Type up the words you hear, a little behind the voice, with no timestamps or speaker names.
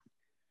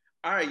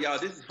All right, y'all.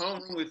 This is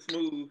Homeroom with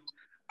Smooth.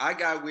 I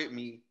got with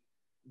me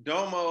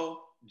Domo,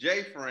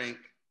 J Frank,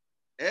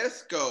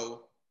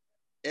 Esco,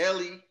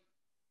 Ellie,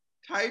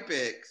 Type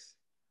X,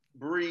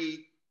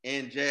 Bree,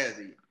 and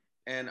Jazzy.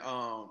 And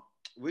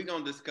we're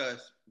gonna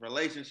discuss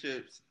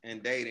relationships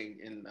and dating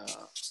in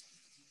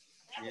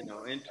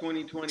in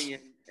 2020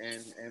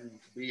 and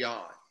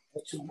beyond.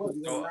 So, who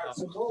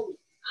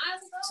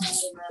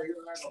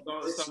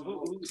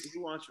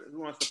wants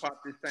to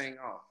pop this thing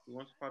off? Who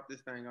wants to pop this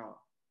thing off?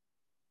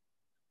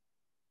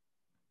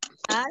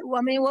 Well,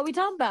 I mean, what we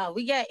talking about?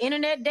 We got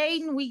internet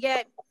dating, we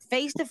got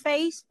face to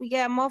face, we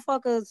got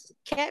motherfuckers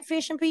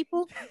catfishing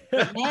people,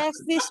 mass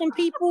fishing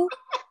people.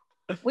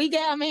 We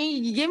got. I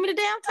mean, you give me the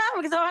damn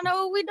topic so I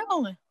know what we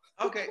doing.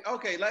 Okay.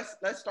 Let's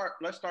start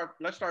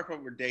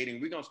from we're dating.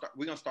 We're gonna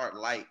start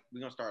light. We're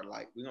gonna start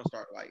light.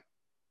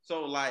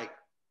 So like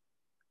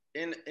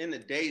in the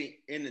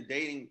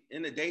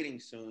dating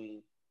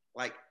scene,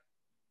 like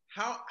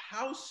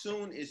how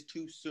soon is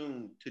too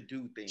soon to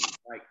do things?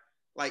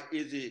 Like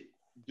is it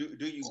do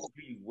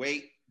you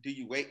wait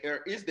or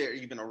is there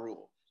even a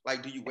rule?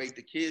 Like do you wait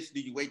to kiss? Do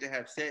you wait to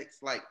have sex?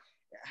 Like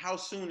how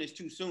soon is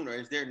too soon or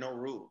is there no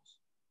rules?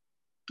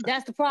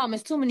 That's the problem.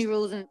 It's too many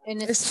rules in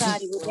this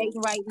society we're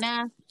dating right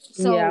now.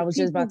 Yeah, I So was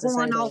just people about to say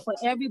going that. off of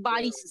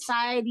everybody's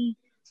society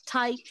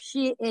type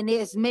shit, and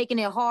it's making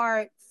it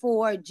hard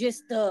for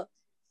just the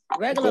I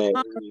regular can't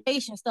agree.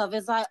 conversation stuff.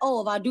 It's like,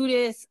 oh, if I do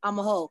this, I'm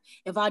a hoe.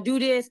 If I do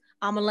this,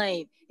 I'm a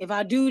lame. If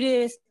I do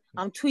this,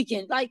 I'm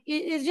tweaking. Like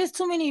it's just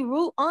too many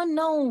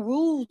unknown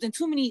rules and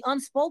too many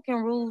unspoken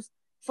rules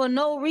for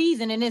no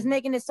reason, and it's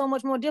making it so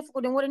much more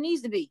difficult than what it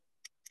needs to be.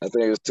 I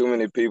think it's too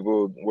many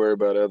people worry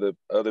about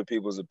other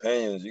people's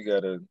opinions. You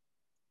gotta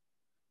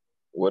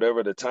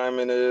whatever the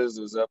timing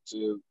is up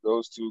to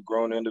those two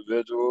grown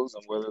individuals,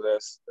 and whether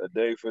that's a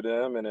day for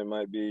them and it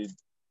might be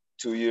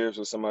 2 years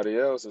for somebody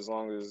else. As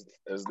long as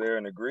they're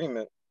in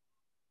agreement.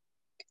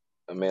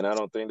 I mean, I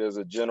don't think there's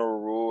a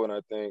general rule, and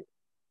I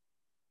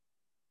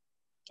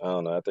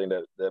don't know. I think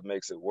that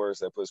makes it worse.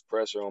 That puts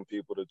pressure on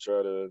people to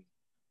try to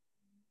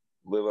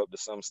live up to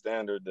some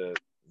standard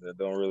that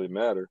don't really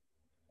matter.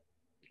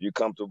 If you're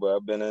comfortable,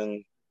 I've been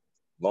in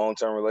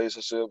long-term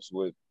relationships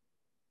with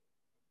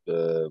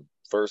the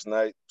first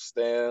night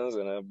stands,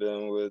 and I've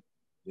been with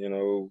you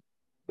know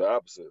the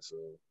opposite. So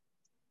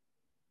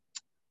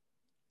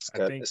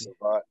I think it's a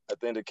vibe. I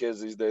think the kids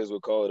these days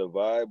would call it a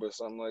vibe or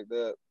something like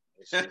that.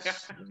 It's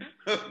just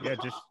yeah,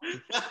 just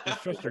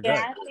trust your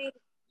Yeah, gut.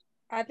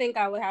 I think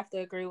I would have to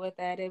agree with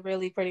that. It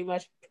really pretty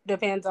much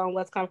depends on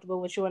what's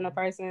comfortable with you and the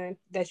person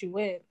that you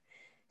with.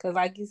 Cause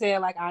like you said,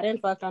 like I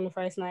didn't fuck on the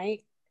first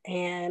night,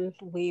 and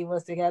we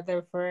was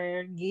together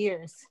for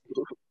years.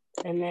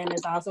 And then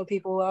there's also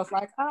people who else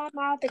like, oh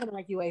no, I think I'm gonna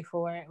make you wait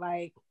for it.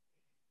 Like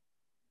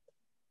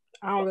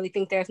I don't really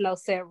think there's no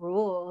set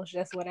rules,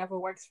 just whatever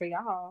works for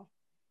y'all.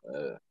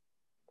 uh,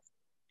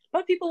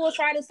 But people will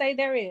try to say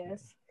there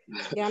is.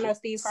 Y'all know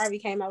Steve Harvey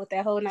came out with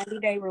that whole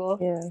 90-day rule.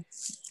 Yeah.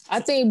 I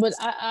think, but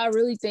I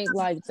really think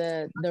like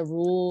the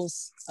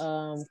rules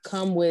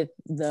come with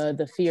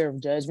the fear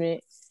of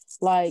judgment.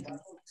 Like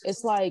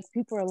it's like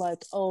people are like,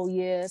 oh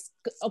yes,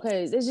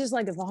 okay. It's just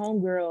like if a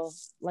homegirl,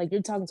 like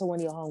you're talking to one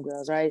of your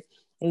homegirls, right?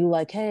 And you're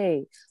like,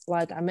 hey,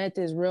 like I met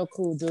this real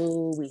cool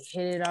dude. We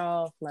hit it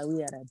off. Like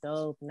we had a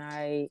dope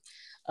night.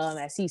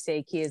 As he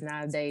say, kids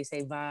nowadays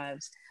say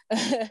vibes.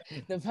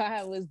 The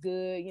vibe was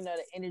good. You know,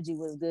 the energy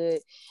was good.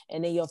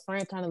 And then your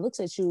friend kind of looks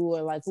at you,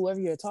 or like whoever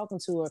you're talking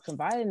to or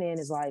confiding in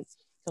is like,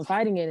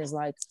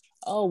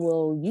 oh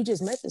well, you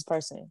just met this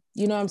person.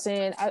 You know what I'm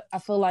saying? I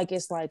feel like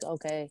it's like,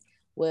 okay,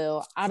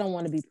 well, I don't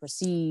want to be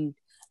perceived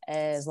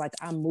as like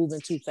I'm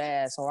moving too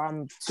fast, or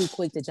I'm too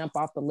quick to jump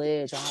off the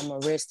ledge, or I'm a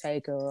risk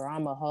taker, or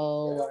I'm a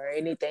hoe, or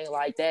anything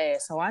like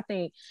that. So I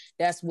think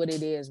that's what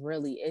it is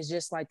really. It's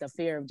just like the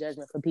fear of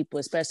judgment for people,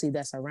 especially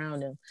that's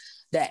around them,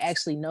 that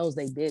actually knows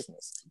their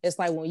business. It's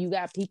like when you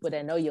got people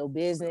that know your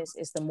business,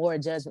 it's the more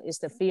judgment, it's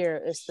the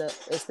fear, it's the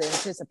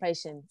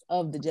anticipation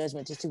of the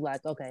judgment, just to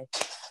like, okay,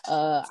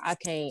 I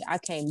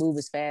can't move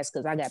as fast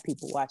because I got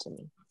people watching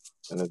me.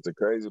 and it's the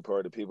crazy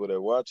part. The people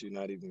that watch you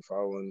not even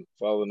following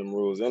them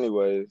rules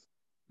anyways.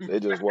 They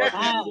just watching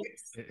you.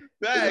 To, Facts.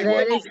 they just Facts. That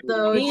watching is you to so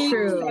see what Big you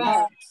true. do.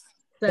 facts.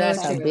 So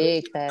That's a true.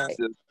 big fact.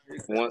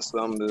 Just want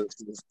something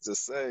to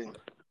say.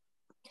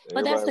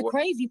 But that's Everybody the watch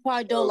crazy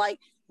part though. themselves. Like,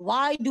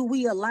 why do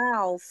we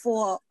allow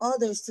for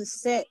others to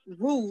set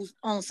rules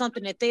on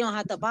something that they don't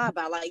have to abide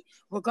by? Like,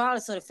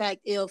 regardless of the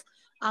fact if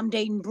I'm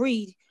dating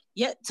Breed,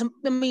 yet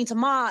I mean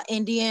tomorrow,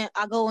 and then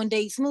I go and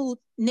date Smooth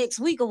next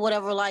week or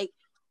whatever. Like,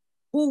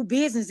 who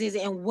business is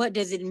it, and what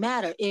does it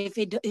matter if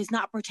it is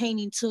not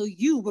pertaining to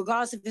you,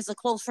 regardless if it's a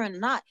close friend or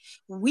not?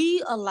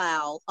 We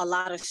allow a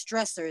lot of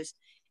stressors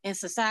in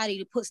society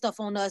to put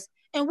stuff on us,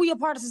 and we are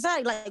part of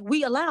society. Like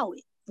we allow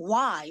it.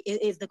 Why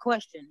is the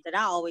question that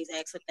I always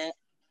ask with that.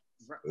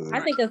 I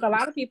Uh, think there's a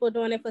lot of people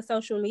doing it for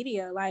social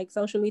media. Like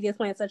social media is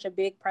playing such a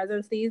big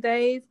presence these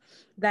days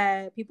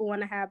that people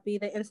want to have be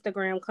the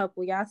Instagram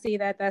couple. Y'all see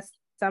that? That's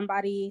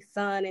somebody's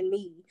son and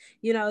me.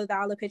 You know,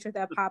 all the pictures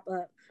that pop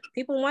up.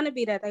 People want to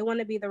be that. They want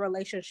to be the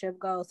relationship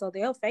goal. So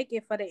they'll fake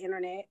it for the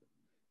internet.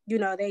 You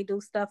know, they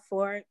do stuff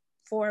to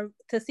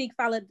seek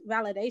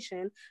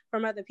validation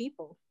from other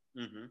people.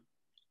 Mm-hmm.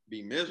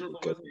 Be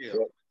miserable as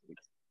hell.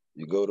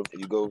 You go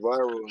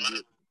viral and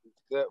get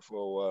that for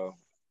a while.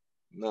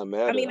 I'm not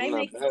mad at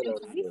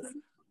it.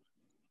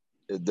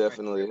 It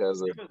definitely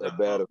has a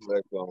bad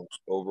effect on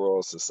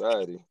overall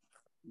society.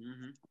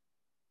 Mm-hmm.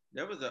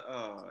 There was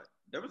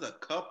a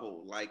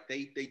couple, like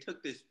they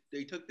took this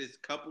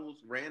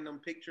couple's random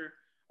picture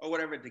or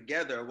whatever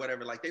together or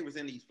whatever, like they was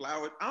in these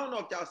flowers. I don't know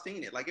if y'all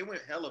seen it. Like it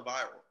went hella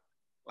viral.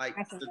 Like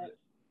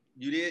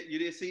you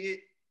did see it?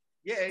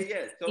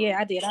 Yeah. So yeah,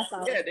 I did. I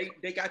saw it. Yeah,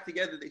 they got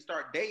together, they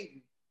start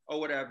dating or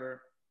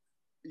whatever.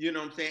 You know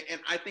what I'm saying?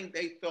 And I think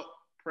they felt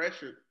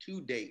pressured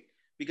to date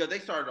because they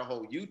started a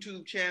whole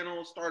YouTube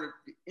channel, started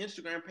the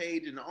Instagram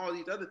page and all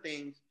these other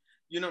things,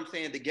 you know what I'm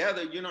saying,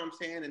 together, you know what I'm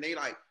saying? And they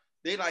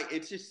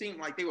it just seemed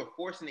like they were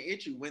forcing the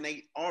issue when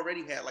they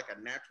already had like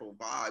a natural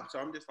vibe. So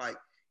I'm just like,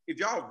 if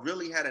y'all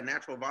really had a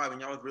natural vibe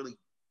and y'all was really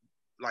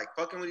like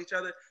fucking with each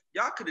other,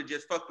 y'all could have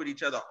just fucked with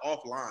each other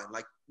offline.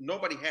 Like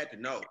nobody had to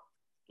know.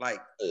 Like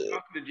y'all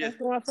could have just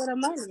going for the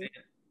money.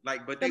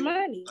 Like, but the they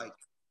money. Like,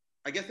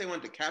 I guess they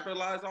wanted to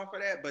capitalize off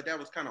of that, but that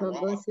was kind of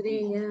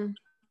publicity, yeah.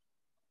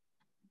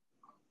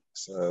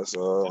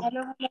 So I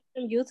know how much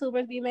them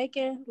YouTubers be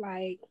making.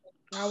 Like,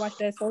 I watched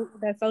that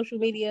social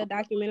media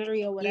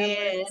documentary or whatever. Yeah,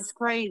 it's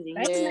crazy.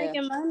 They be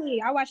making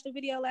money. I watched the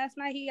video last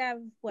night. He got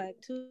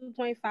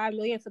 2.5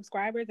 million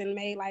subscribers and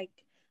made like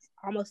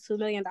almost $2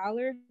 million.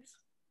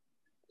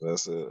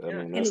 That's it. I mean,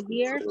 in that's a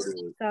year.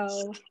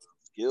 So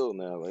skill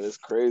now. Like, it's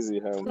crazy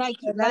how like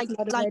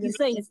you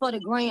say, it's for the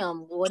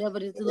gram or whatever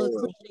this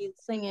little cliche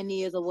saying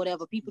is or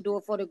whatever. People do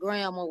it for the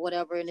gram or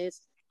whatever, and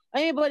it's.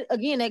 But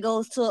again, that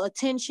goes to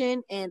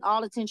attention, and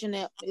all attention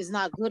that is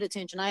not good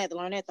attention. I had to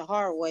learn that the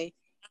hard way.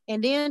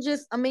 And then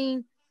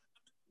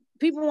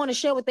people want to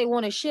share what they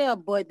want to share,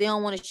 but they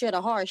don't want to share the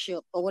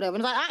hardship or whatever.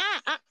 And it's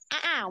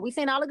like, we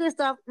saying all the good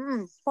stuff.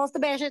 Post the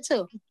bad shit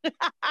too. I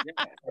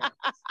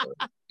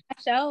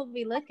sure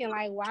be looking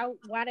like,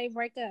 why they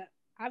break up?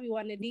 I be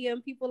wanting to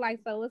DM people like,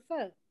 so what's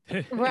up?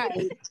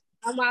 Right.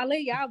 I'm all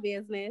in y'all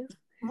business.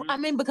 I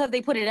mean, because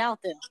they put it out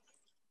there.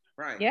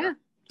 Right. Yeah.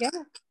 Yeah.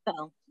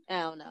 So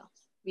I don't know.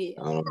 Yeah.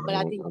 But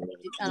I think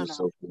I don't know.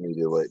 Social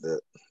media like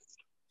that.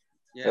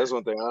 Yeah. That's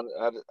one thing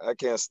I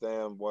can't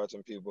stand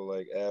watching people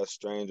like ask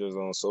strangers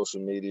on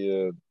social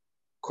media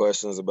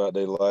questions about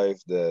their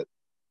life that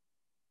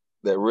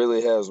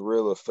really has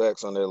real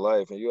effects on their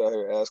life. And you out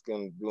here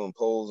doing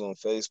polls on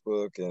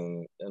Facebook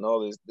and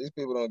all these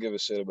people don't give a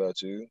shit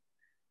about you.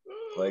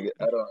 Like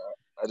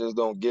I just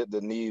don't get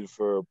the need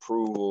for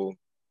approval.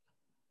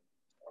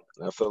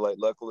 And I feel like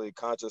luckily,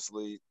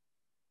 consciously,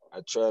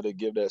 I try to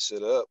give that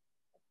shit up,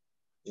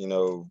 you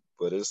know,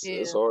 but it's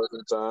hard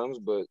sometimes,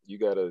 but you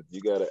gotta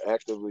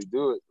actively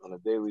do it on a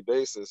daily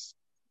basis.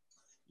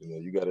 You know,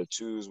 you gotta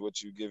choose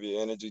what you give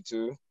your energy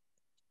to,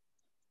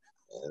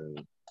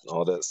 and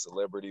all that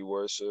celebrity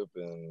worship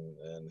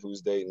and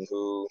who's dating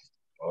who,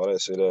 all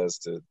that shit adds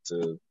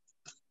to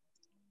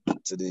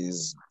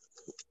these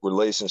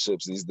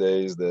relationships these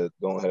days that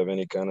don't have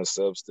any kind of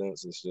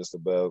substance. It's just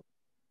about,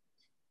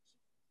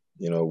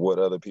 you know, what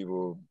other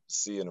people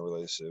see in a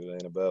relationship. It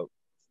ain't about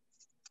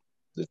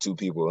the two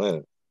people in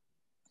it.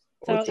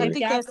 So I think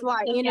that's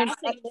why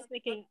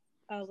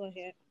oh, go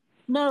ahead.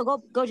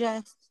 No, go,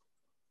 Jazz.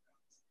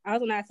 I was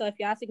gonna ask, so if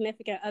y'all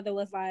significant other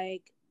was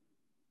like,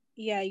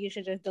 yeah, you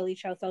should just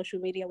delete your social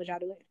media, would y'all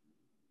do it?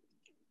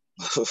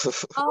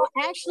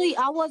 Actually,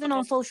 I wasn't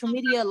on social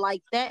media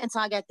like that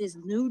until I got this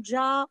new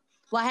job.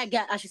 Well, I had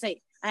got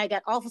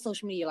off of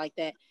social media like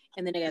that,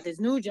 and then I got this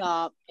new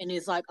job, and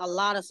it's like a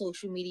lot of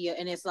social media,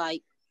 and it's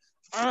like,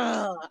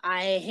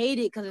 I hate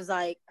it because it's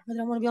like I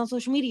don't want to be on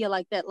social media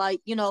like that,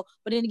 like, you know.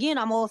 But then again,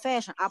 I'm old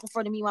fashioned. I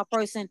prefer to meet my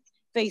person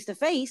face to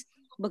face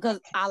because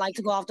I like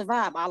to go off the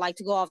vibe. I like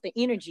to go off the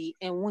energy,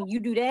 and when you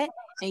do that,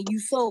 and you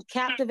so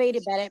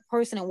captivated by that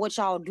person and what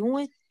y'all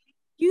doing,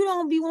 you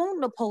don't be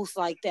wanting to post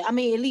like that. I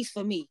mean, at least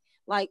for me.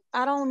 Like,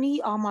 I don't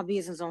need all my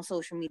business on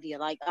social media.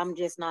 Like, I'm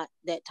just not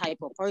that type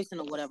of person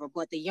or whatever.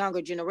 But the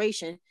younger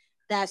generation,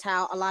 that's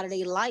how a lot of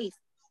their life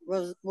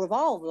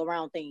revolves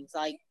around things.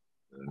 Like,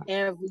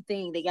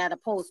 everything they got to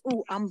post.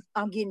 Ooh,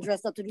 I'm getting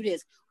dressed up to do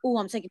this. Ooh,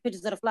 I'm taking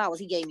pictures of the flowers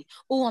he gave me.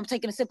 Ooh, I'm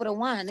taking a sip of the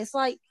wine. It's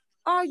like,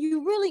 are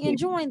you really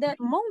enjoying that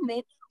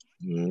moment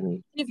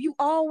if you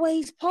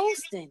always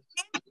posting?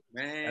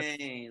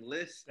 Man,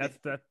 listen.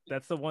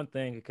 That's the one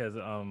thing, because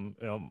I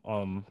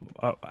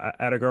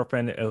had a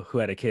girlfriend who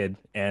had a kid,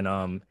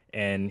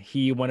 and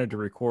he wanted to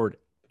record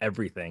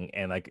everything,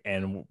 and like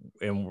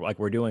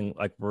we're doing,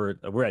 like we're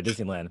at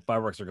Disneyland,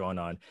 fireworks are going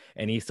on,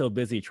 and he's so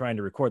busy trying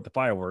to record the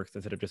fireworks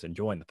instead of just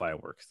enjoying the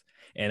fireworks,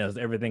 and it was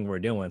everything we're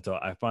doing. So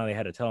I finally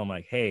had to tell him,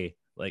 like, hey,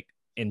 like,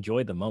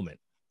 enjoy the moment.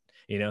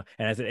 You know,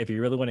 and I said, if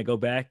you really want to go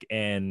back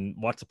and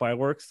watch the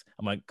fireworks,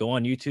 I'm like, go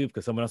on YouTube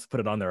because someone else put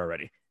it on there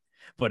already.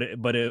 but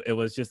it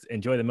was just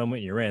enjoy the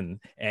moment you're in.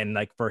 And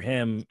like for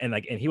him, and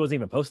he wasn't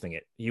even posting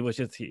it. He was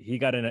just he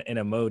got in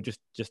a mode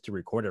just to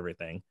record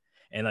everything.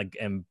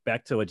 And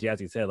back to what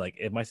Jazzy said, like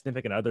if my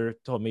significant other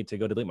told me to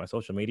go delete my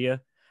social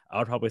media, I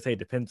would probably say it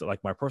depends.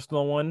 Like my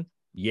personal one,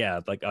 yeah,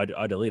 like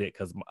I'd delete it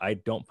because I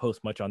don't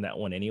post much on that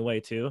one anyway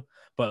too.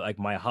 But like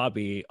my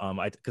hobby,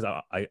 because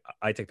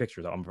I take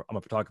pictures. I'm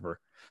a photographer,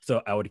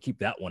 so I would keep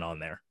that one on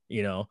there,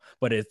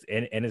 But it's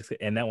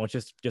that one's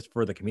just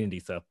for the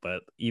community stuff.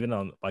 But even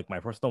on like my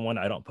personal one,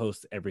 I don't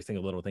post every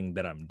single little thing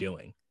that I'm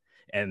doing,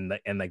 and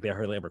like they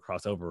hardly ever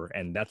cross over.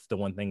 And that's the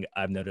one thing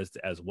I've noticed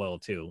as well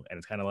too. And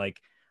it's kind of like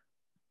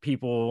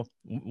people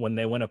when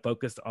they want to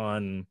focus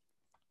on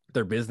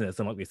their business,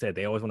 and like we said,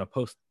 they always want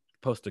to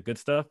post the good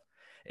stuff.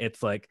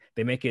 It's like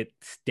they make it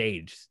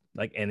staged,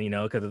 like, and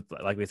because it's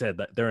like we said,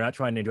 they're not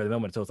trying to enjoy the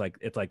moment. So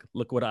it's like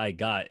look what I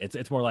got.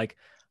 It's more like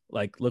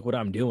look what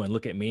I'm doing.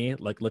 Look at me.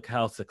 Like look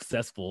how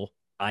successful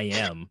I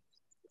am.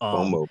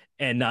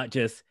 And not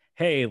just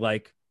hey,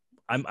 like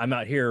I'm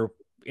out here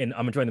and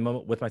I'm enjoying the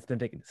moment with my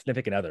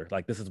significant other.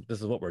 Like this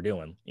is what we're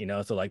doing,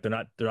 So like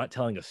they're not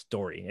telling a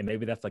story, and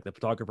maybe that's like the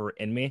photographer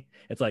in me.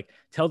 It's like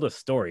tell the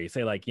story.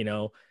 Say like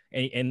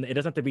and it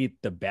doesn't have to be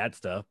the bad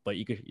stuff, but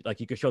you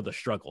could show the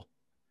struggle,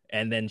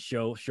 and then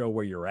show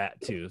where you're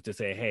at too, to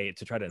say hey,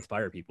 to try to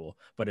inspire people.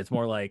 But it's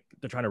more like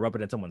they're trying to rub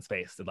it in someone's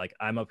face. They're like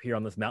I'm up here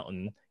on this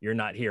mountain, you're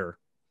not here.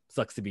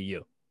 Sucks to be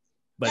you.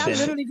 But I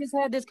literally just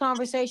had this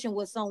conversation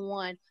with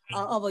someone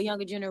of a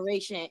younger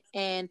generation,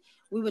 and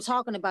we were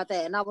talking about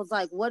that. And I was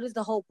like, what is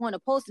the whole point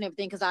of posting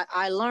everything? Because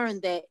I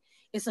learned that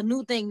it's a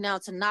new thing now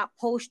to not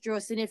post your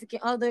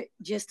significant other,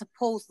 just to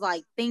post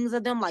like things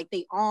of them, like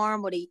their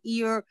arm or their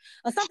ear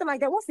or something like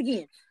that. Once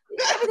again,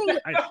 everything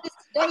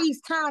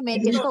today's time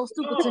and it's so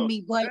stupid to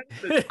me. But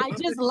I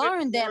just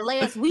learned that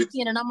last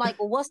weekend, and I'm like,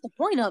 well, what's the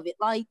point of it?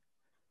 Like,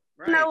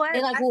 right. You know what?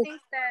 Like, I think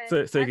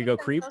that so you could go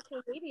creep.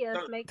 Social media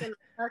is making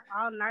us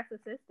all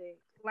narcissistic.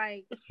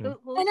 Like, who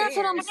and that's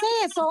what I'm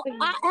saying. So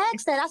I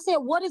asked that. I said,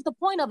 what is the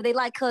point of it? They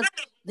like, because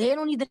they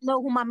don't even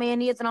know who my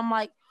man is. And I'm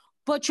like,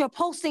 but you're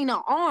posting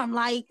an arm.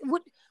 Like,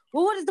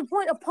 what is the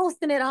point of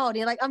posting it all?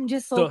 They're like, I'm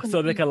just so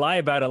they could lie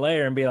about it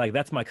later and be like,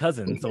 that's my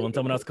cousin. So when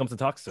someone else comes and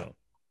talks to him.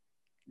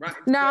 Right.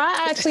 No,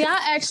 I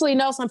actually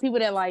know some people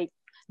that like,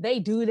 they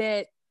do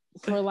that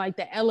for like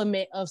the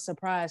element of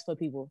surprise for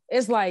people.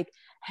 It's like,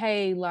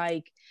 hey,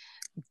 like,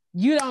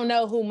 you don't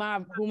know who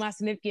my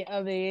significant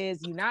other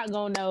is. You're not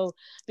gonna know,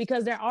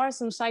 because there are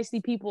some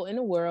shiesty people in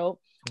the world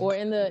or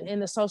in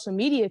the social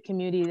media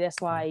community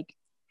that's like,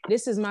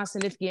 this is my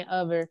significant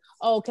other.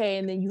 Okay,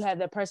 and then you have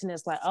that person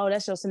that's like, oh,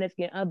 that's your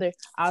significant other.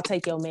 I'll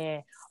take your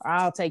man or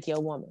I'll take your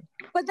woman.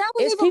 But that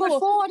was even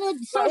before the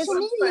social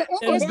media.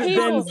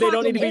 Then they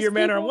don't need to be your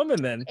man or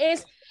woman. Then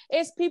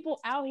it's people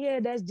out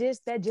here that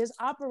just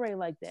operate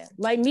like that.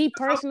 Like me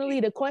personally,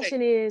 the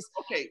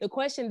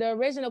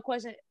original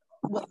question.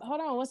 Hold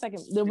on 1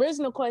 second. The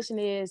original question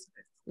is,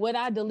 would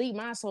I delete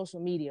my social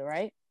media,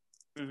 right?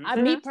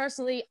 Mm-hmm. Me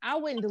personally, I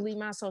wouldn't delete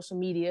my social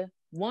media.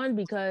 One,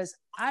 because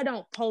I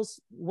don't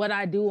post what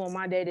I do on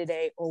my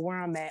day-to-day or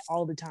where I'm at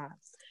all the time.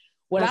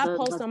 What I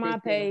post on my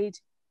page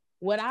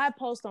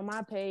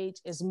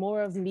is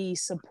more of me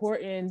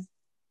supporting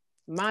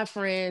my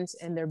friends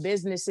and their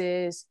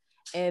businesses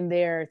and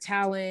their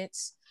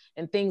talents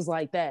and things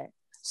like that.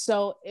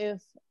 So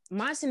if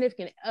my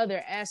significant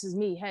other asks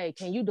me, hey,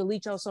 can you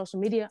delete your social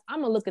media?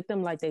 I'm gonna look at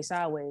them like they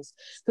sideways.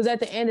 Because at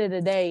the end of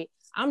the day,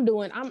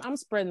 I'm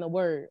spreading the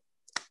word,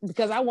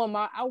 because I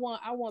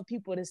want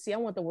people to see, I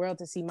want the world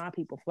to see my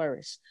people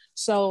flourish.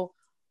 So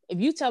if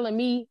you telling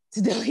me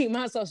to delete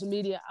my social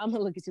media, I'm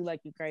gonna look at you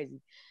like you're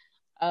crazy.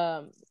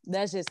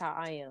 That's just how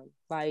I am.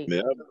 Like,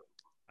 yeah,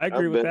 I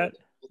agree with that.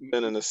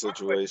 Been in a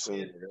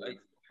situation. Like,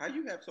 how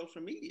you have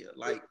social media?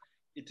 Like,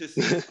 to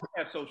see you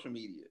have social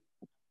media.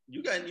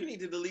 You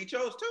need to delete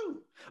yours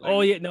too. Like, oh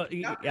yeah, no,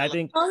 I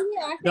think. Oh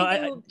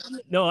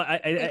yeah,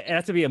 it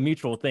has to be a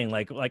mutual thing.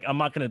 Like I'm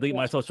not gonna delete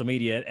my social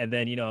media, and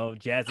then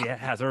Jazzy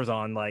has hers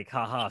on. Like,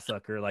 haha,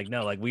 sucker. Like,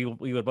 no, like we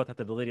would both have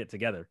to delete it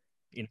together.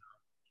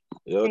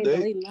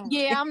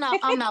 Yeah, I'm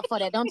not for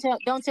that.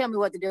 Don't tell me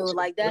what to do.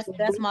 Like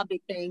that's my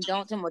big thing.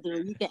 Don't tell me what to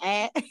do. You can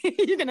add,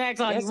 you can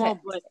act all you want,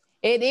 but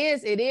it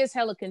is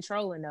hella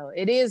controlling though.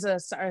 It is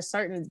a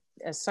certain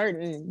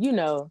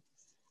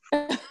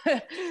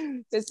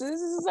this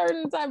is a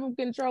certain type of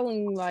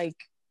controlling like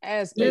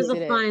aspect. There's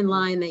a fine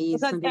line that you.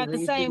 Because at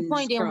the same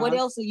point, then what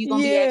else are you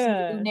gonna be asking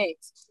to do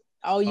next?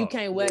 Oh, you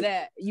can't wear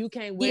that. You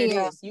can't wear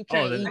this. You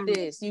can't eat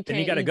this. You can't. Then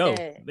you gotta eat go.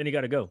 That. Then you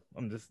gotta go.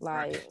 I'm just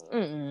like,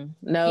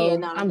 no,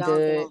 I'm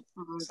good.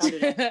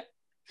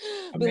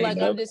 Be like,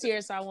 I'm just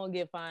here so I won't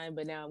get fined,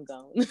 but now I'm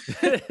gone.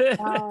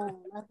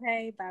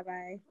 Okay, bye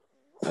bye.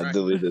 I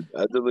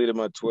deleted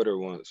my Twitter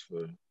once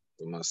for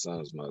my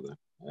son's mother.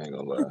 I ain't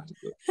gonna lie.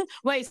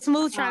 Wait,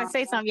 Smooth trying to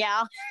say something,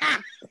 y'all.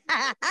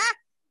 I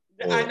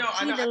know.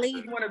 I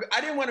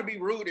didn't want to be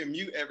rude and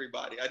mute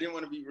everybody. I didn't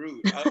want to be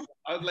rude.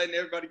 I was letting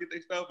everybody get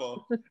their stuff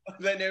off.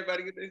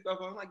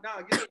 I'm like,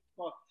 nah, get it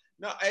off.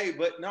 No, hey,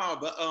 but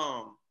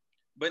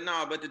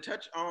to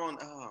touch on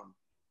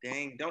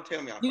Dang, don't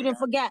tell me I You forgot. didn't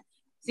forget.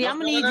 See, No, I'm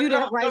gonna need you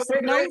to write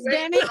some notes,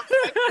 Danny.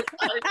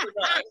 I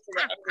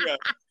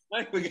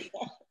ain't forgot.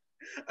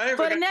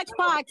 For the next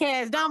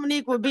podcast,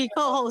 Dominique will be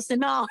co-host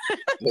and all.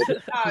 No,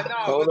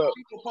 Hold but up.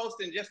 people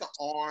posting just an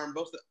arm,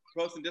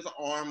 posting just an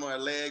arm or a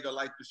leg or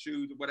like the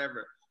shoes or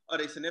whatever, or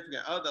their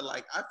significant other.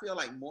 Like, I feel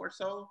like more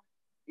so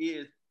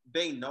is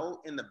they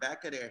know in the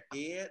back of their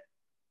head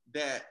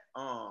that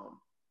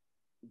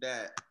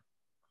that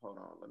hold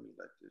on, let me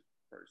let this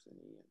person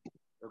in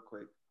real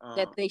quick.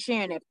 That they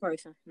sharing that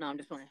person. No, I'm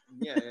just playing.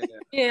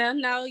 Yeah,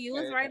 no, you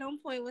was right on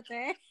point with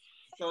that.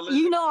 So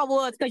you know I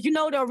was, because you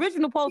know the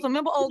original post.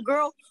 Remember old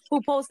girl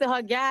who posted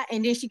her guy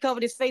and then she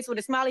covered his face with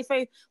a smiley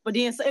face, but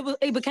then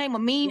it became a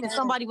meme and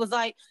somebody was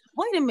like,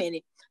 wait a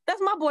minute,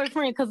 that's my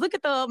boyfriend, because look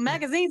at the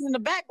magazines in the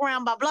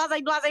background by blase.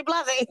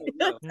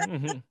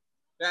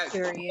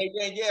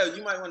 Yeah,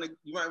 you might want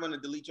to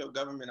delete your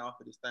government off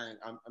of this thing.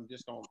 I'm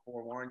just gonna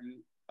forewarn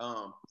you.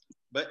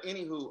 But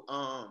anywho,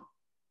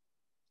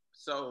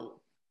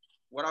 so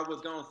what I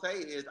was gonna say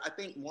is I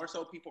think more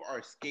so people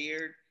are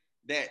scared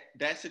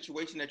that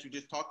situation that you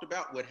just talked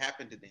about would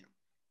happen to them.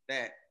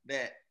 That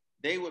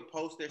they would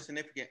post their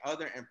significant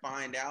other and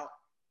find out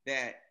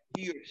that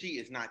he or she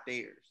is not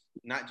theirs,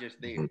 not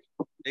just theirs.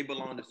 They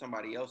belong to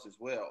somebody else as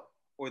well,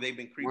 or they've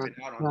been creeping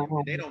out on them.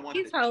 And they don't want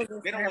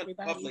the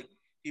public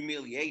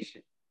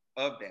humiliation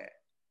of that.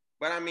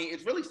 But I mean,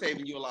 it's really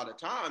saving you a lot of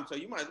time, so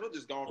you might as well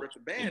just go and rip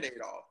the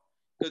Band-Aid off.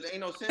 Because there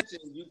ain't no sense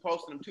in you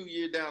posting them 2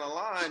 years down the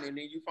line and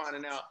then you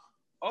finding out,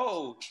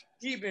 oh,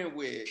 he been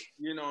with,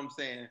 you know what I'm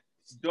saying,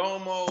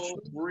 Domo,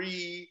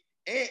 Bree,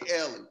 and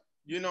Ellie.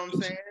 You know what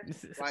I'm saying?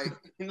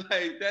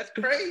 Like that's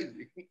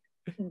crazy.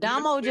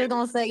 Domo just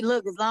gonna say,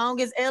 look, as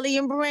long as Ellie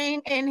and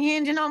Bree and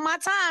hinging on my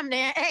time,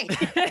 then hey.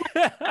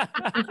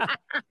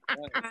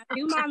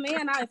 You my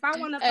man. If I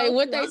want to, hey,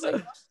 what they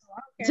say?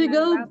 To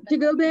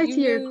go back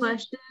to your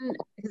question,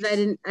 because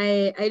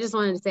I just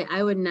wanted to say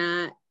I would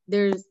not.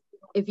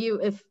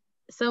 If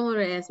someone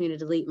were to ask me to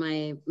delete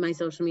my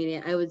social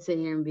media, I would sit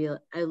here and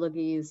I look at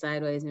you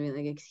sideways and be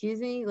like, excuse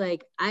me,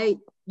 like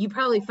you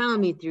probably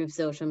found me through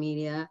social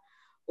media,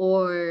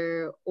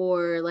 or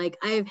like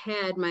I've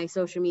had my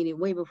social media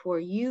way before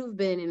you've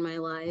been in my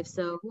life.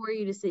 So who are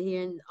you to sit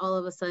here and all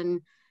of a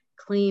sudden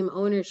claim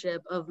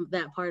ownership of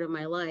that part of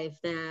my life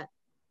that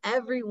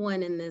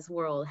everyone in this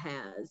world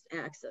has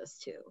access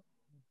to?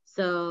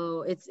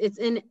 So it's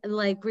in,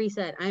 like Bree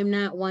said, I'm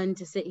not one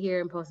to sit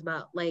here and post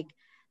about like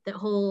that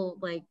whole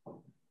like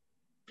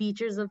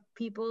features of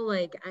people.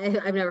 Like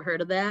I've never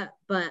heard of that,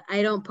 but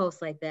I don't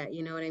post like that,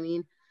 you know what I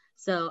mean?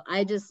 So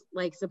I just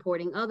like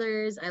supporting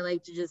others. I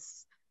like to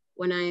just,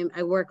 when I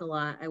work a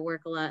lot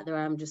there,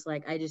 I'm just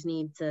like, I just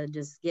need to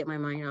just get my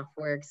mind off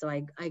work. So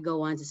I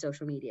go onto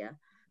social media.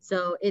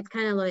 So it's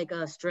kind of like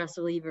a stress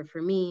reliever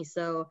for me.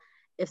 So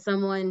if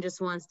someone just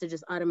wants to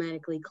just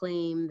automatically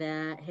claim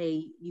that,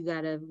 hey,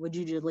 would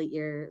you delete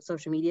your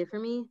social media for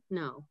me?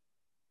 No.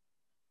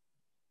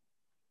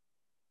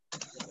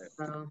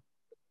 I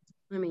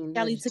mean,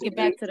 Kelly took it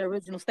back to the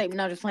original statement.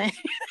 No, just playing.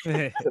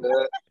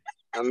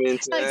 I mean,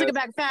 I took it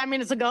back 5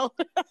 minutes ago.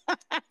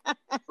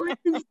 I was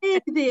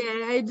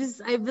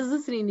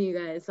listening to you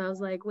guys, so I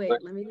was like, wait,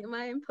 let me get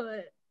my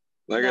input.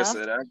 Like I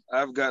said,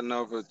 I've gotten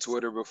off of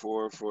Twitter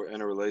before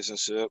in a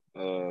relationship.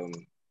 How'd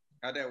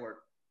that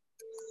work?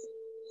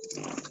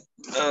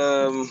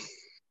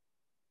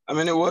 I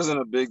mean, it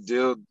wasn't a big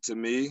deal to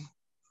me.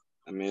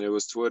 I mean, it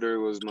was Twitter. It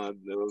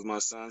was my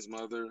son's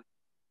mother.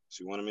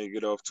 She wanted me to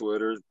get off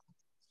Twitter.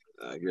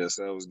 I guess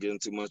I was getting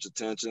too much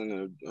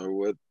attention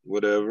or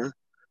whatever.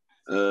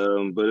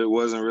 But it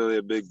wasn't really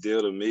a big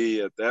deal to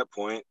me at that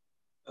point.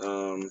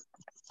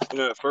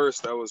 At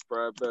first I was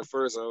like,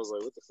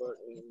 what the fuck?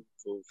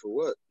 For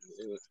what?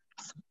 I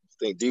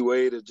think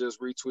D-Wade had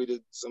just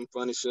retweeted some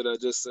funny shit I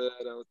just said.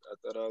 I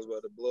thought I was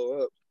about to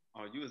blow up.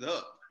 Oh, you was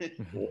up.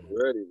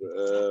 Ready.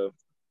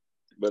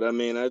 But I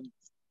mean, I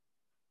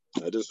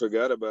just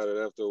forgot about it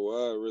after a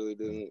while.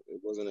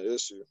 It wasn't an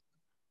issue.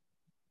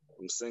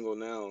 I'm single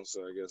now,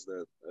 so I guess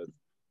that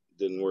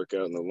didn't work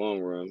out in the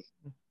long run.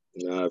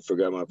 I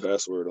forgot my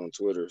password on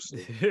Twitter. So.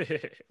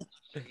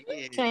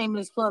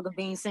 Shameless plug of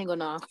being single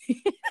now.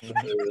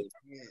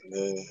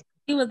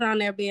 He was on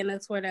there being a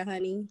Twitter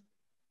honey.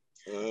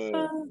 I don't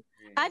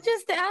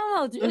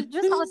know.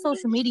 Just on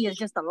social media is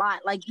just a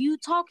lot. Like you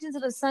talking to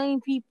the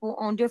same people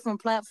on different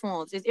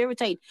platforms. It's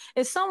irritating.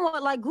 It's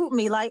somewhat like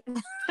GroupMe. Like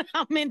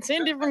I'm in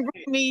 10 different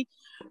GroupMe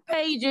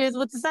pages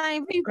with the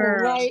same people,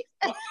 right?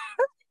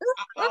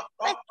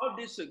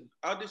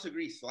 I'll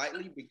disagree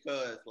slightly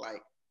because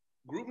like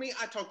GroupMe,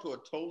 I talk to a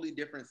totally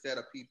different set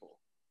of people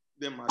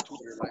than my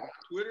Twitter. Like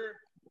Twitter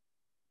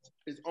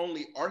is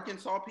only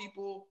Arkansas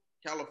people,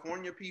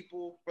 California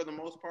people for the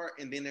most part,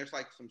 and then there's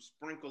like some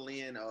sprinkle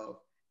in of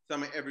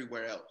some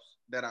everywhere else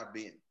that I've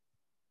been.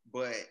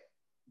 But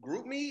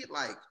GroupMe,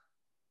 like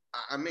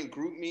I'm in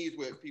GroupMes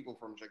with people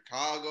from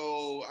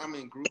Chicago. I'm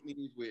in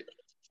GroupMes with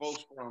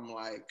folks from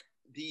like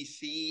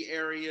DC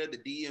area, the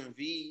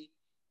DMV.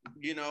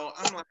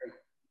 I'm like,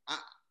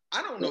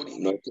 I don't know these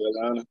North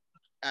Carolina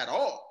at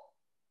all.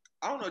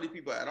 I don't know these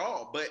people at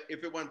all. But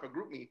if it wasn't for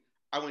GroupMe,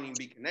 I wouldn't even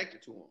be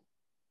connected to them.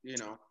 You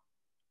know.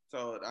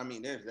 So I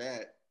mean, there's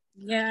that.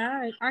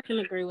 Yeah, I can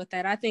agree with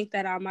that. I think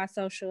that on my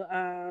social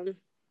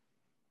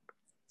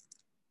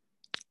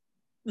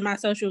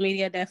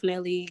media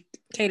definitely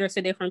caters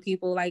to different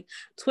people. Like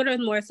Twitter is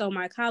more so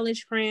my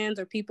college friends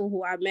or people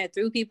who I met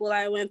through people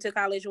I went to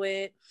college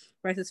with,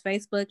 versus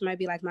Facebook might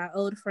be like my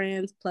old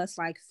friends plus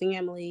like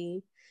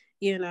family,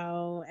 you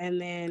know,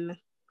 and then I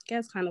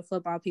guess kind of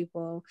football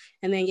people.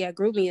 And then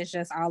GroupMe is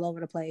just all over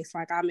the place.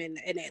 Like I'm in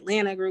an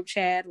Atlanta group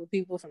chat with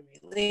people from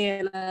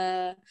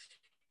Atlanta.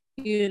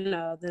 You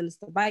know, then it's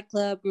the bike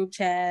club group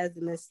chats,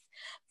 and this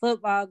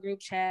football group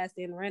chats,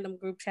 and random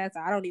group chats.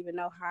 I don't even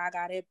know how I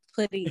got it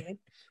put in.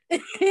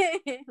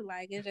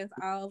 Like it's just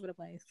all over the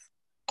place.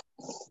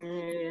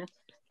 Yeah.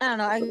 I don't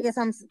know. I guess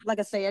I'm like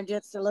I say, I'm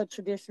just a little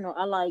traditional.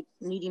 I like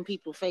meeting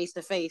people face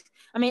to face.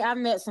 I mean, I've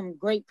met some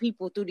great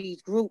people through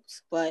these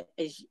groups, but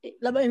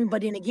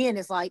then again,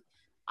 it's like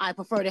I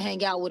prefer to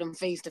hang out with them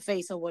face to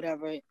face or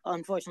whatever.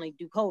 Unfortunately,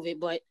 due COVID,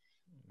 but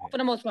for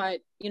the most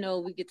part, you know,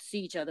 we get to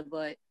see each other.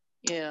 But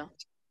yeah,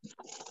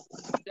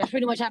 that's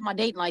pretty much how my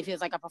dating life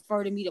is. Like I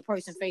prefer to meet a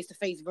person face to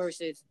face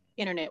versus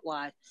internet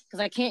wise, because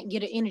I can't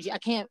get an energy. I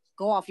can't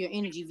go off your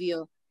energy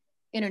via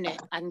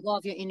internet. I can go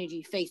off your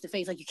energy face to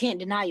face. Like you can't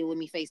deny it with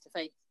me face to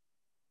face.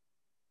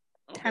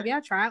 Have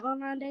y'all tried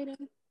online dating?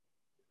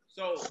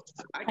 So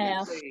I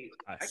can say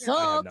I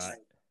have not.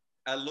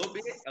 A little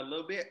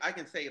bit. I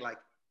can say like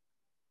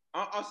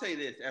I'll say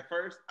this. At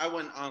first, I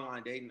wasn't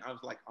online dating. I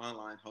was like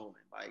online hoeing.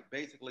 Like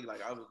basically,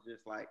 like I was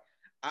just like,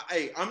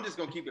 I'm just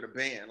gonna keep it a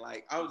band.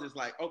 Like I was just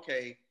like,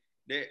 okay,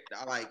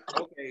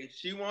 okay,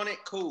 she want it,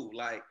 cool.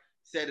 Like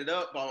set it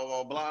up, blah blah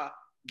blah blah,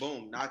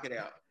 boom, knock it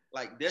out.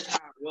 Like that's how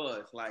it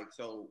was. Like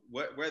so,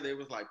 whether it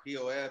was like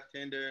POF,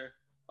 Tinder,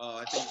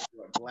 I think it's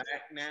Black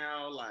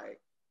now, like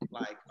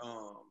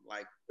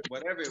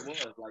whatever it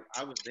was, like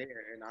I was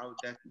there, and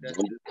that's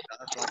like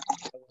I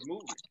was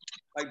moving.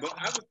 Like, but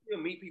I would still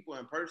meet people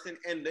in person,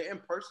 and the in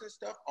person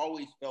stuff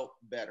always felt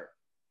better.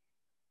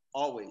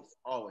 Always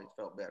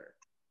felt better.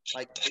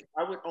 Like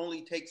I would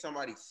only take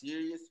somebody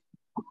serious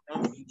if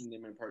I'm meeting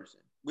them in person,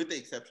 with the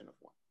exception of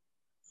one.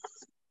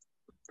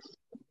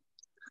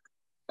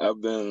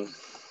 I've been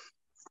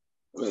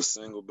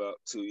single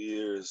about 2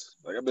 years.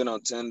 Like I've been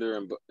on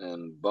Tinder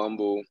and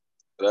Bumble,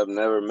 but I've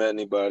never met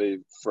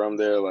anybody from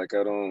there. Like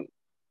I don't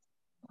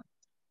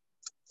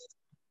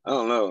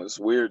know. It's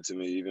weird to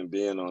me even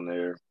being on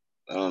there.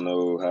 I don't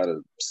know how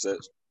to set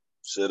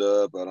shit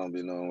up. I don't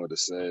be knowing what to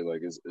say.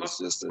 Like it's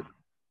just a.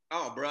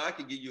 Oh, bro, I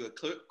could give you a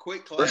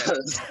quick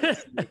class.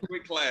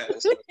 Quick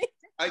class.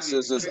 It's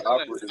just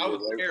awkward. I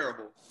was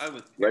terrible.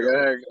 Like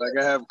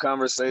I have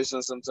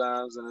conversations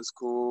sometimes, and it's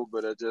cool,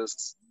 but it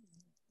just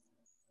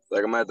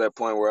like I'm at that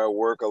point where I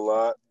work a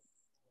lot,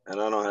 and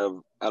I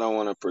don't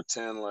want to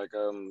pretend like I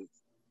don't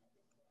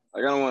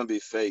want to be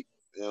fake.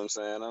 You know what I'm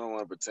saying? I don't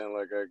want to pretend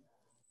like I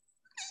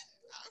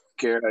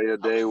care how your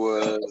day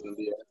was and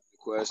be asking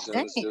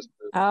questions. Just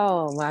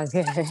oh my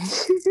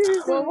gosh.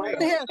 Well, what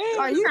the hell?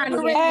 Are you trying to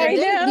ready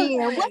to date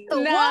again? What the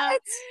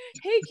what?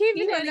 He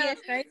keeping He it.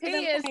 He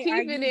is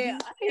keeping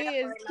it. He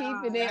is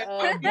keeping it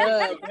a He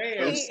buck. He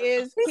is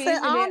keeping it. He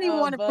said, I don't even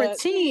want to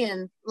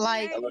pretend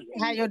like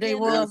how your day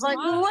was. Like,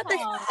 what the?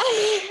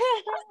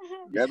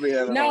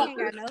 No, I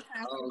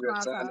don't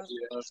got time to be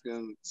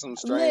asking some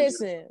stranger.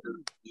 Listen,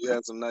 you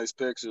had some nice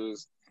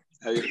pictures.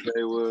 How your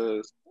day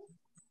was.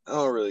 I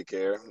don't really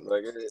care.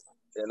 Like,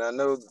 and I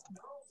know.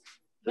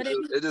 But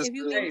if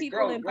you meet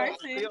people in person,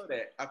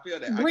 I feel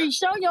that. Bree,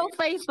 show your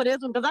face for this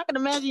one, because I can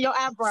imagine your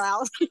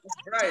eyebrows.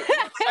 Right.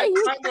 I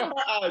know her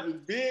eyes is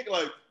big.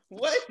 Like,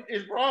 what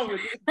is wrong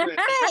with this thing? Hey,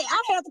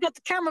 I have to get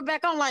the camera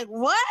back on. Like,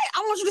 what? I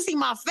want you to see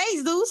my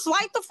face, dude.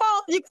 Swipe the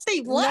phone. You can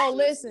see what? No,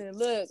 listen.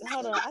 Look,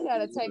 hold on. I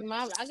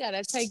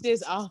gotta take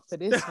this off for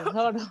this one.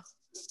 Hold on.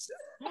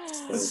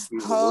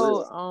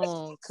 Hold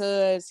on,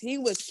 cause he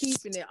was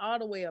keeping it all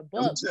the way a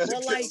buck.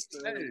 But like,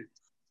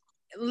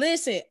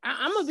 listen,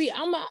 I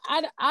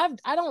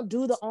don't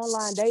do the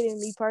online dating.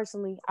 Me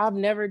personally, I've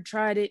never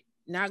tried it.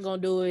 Not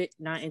gonna do it.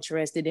 Not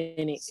interested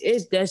in it.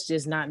 That's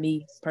just not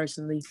me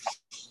personally.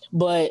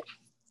 But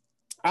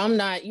I'm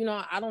not. You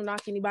know, I don't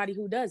knock anybody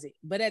who does it.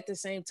 But at the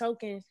same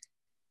token,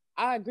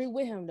 I agree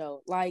with him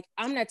though. Like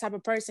I'm that type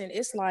of person.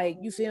 It's like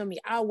you feel me.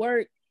 I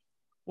work.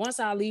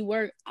 Once I leave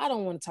work, I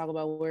don't want to talk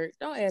about work.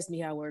 Don't ask me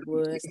how work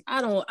was.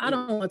 I don't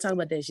want to talk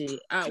about that shit.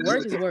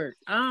 Work is work.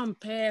 I'm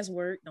past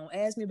work. Don't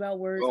ask me about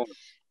work.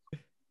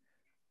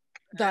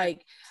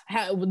 Like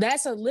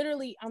that's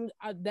literally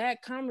that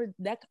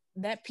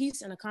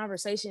piece in a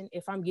conversation.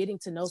 If I'm getting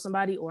to know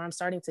somebody or I'm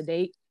starting to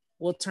date,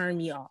 will turn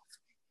me off.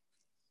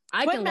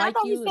 I can like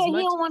you as much. He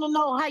don't want to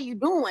know how you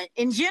doing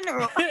in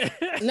general.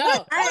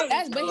 No, but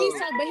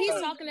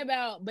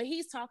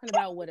he's talking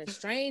about with a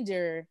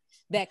stranger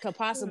that could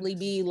possibly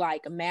be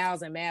like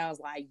miles and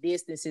miles, like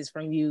distances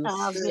from you,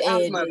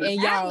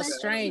 and y'all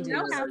strangers. You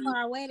know how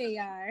far away they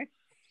are.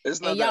 It's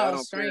not And that I y'all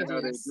don't care how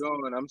they're strangers.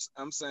 going.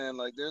 I'm saying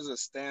like there's a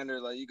standard.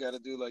 Like you got to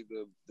do like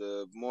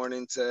the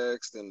morning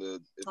text and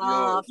the if you Oh,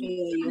 I don't feel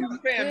you.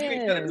 Fam, you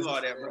ain't gotta Yeah. do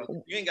all that,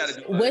 bro. You ain't gotta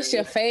do all that. What's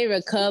your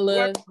favorite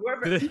color?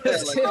 Whoever yeah,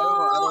 like I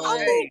Oh, I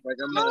don't think like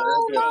I'm I not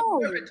don't know.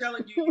 whoever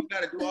telling you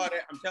gotta do all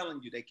that, I'm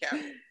telling you, they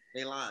capping.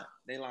 They lying.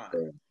 They lying.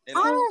 They I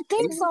lying. don't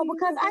think so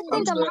because I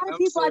think a lot of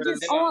people are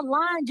just They lying.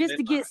 online just They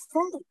to get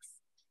lying. sex.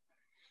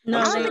 No,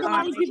 I don't they think a lot of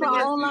are. these people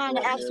are online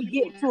to people actually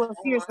get into a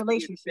serious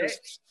relationship.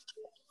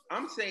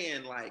 I'm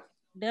saying like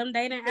Them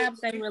dating apps,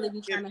 they really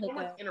be trying to if hook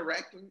someone's up.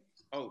 interacting,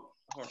 hold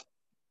on.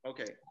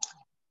 Okay.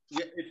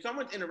 Yeah, if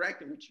someone's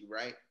interacting with you,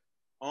 right,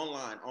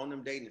 online on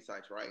them dating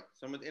sites, right,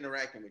 someone's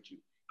interacting with you,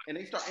 and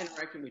they start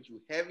interacting with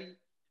you heavy,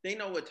 they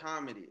know what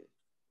time it is.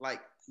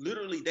 Like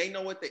literally, they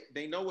know what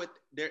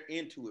they're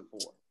into it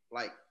for.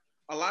 Like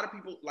a lot of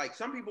people, like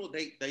some people,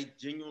 they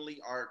genuinely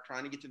are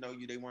trying to get to know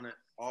you. They want to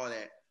all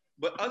that,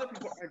 but other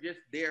people are just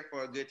there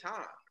for a good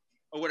time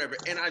or whatever.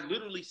 And I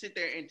literally sit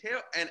there and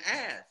tell and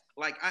ask,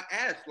 like I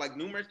asked like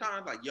numerous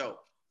times, like, yo,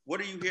 what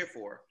are you here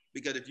for?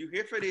 Because if you're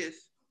here for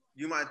this,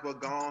 you might as well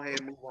go ahead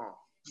and move on.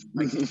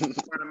 Like this is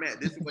where I'm at.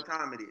 This is what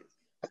time it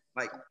is.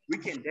 Like we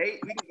can date,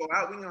 we can go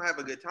out, we can have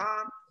a good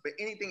time, but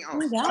anything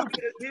else,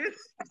 this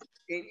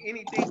and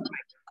anything like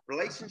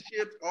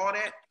relationships, all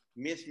that,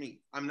 miss me.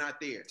 I'm not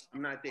there.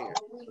 I'm not there.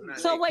 I'm not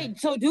So there. wait,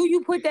 so do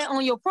you put that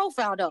on your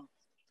profile though?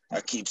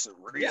 I keeps it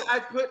real. Yeah, I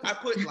put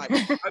like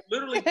I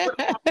literally put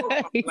on my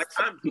profile, like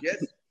I'm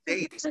just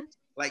dating.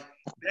 Like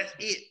that's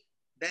it.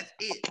 That's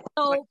it.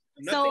 So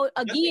Like, so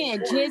again,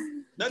 just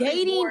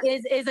dating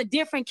is a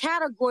different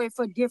category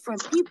for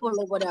different people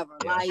or whatever.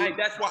 Yeah. Like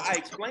that's why I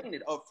explained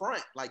it up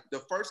front. Like the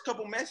first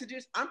couple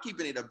messages, I'm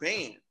keeping it a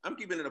band. I'm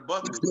keeping it a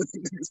buck with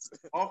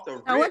off the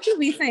rip. Now, what you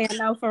be saying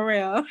though, for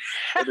real?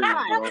 I feel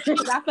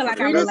like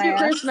Read I'm us your laugh.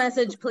 first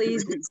message,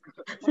 please.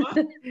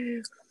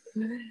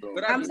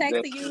 But I'm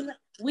texting you.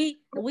 We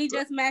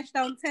just matched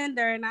on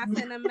Tinder, and I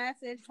sent a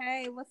message.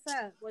 Hey, what's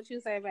up? What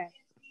you say back?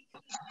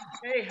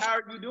 Hey, how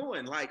are you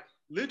doing? Like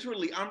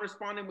literally, I'm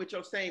responding with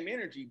your same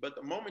energy. But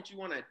the moment you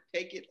want to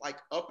take it like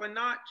up a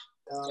notch,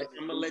 like,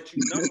 I'm gonna let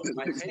you know,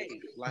 like,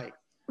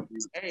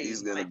 hey,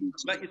 he's gonna be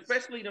like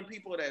especially them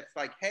people that's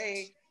like,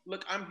 hey,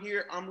 look, I'm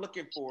here. I'm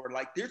looking for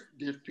like there's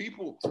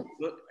people.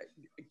 Look,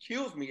 it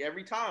kills me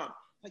every time.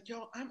 Like,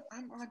 yo, I'm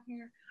on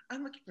here.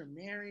 I'm looking for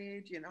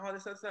marriage and all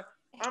this other stuff.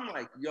 I'm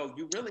like, yo,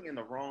 you really in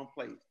the wrong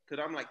place. Cause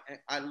I'm like,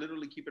 I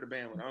literally keep it a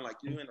band with. I'm like,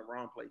 you in the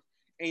wrong place.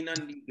 Ain't none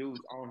of these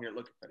dudes on here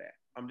looking for that.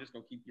 I'm just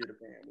gonna keep you the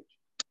band with you.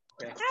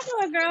 Okay? How do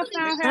a girl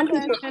find her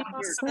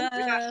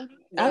husband?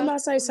 I'm about to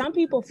say some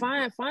people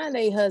find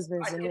their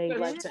husbands and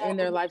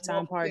their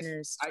lifetime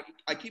partners.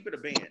 I keep it a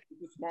band.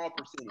 It's a small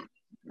percentage.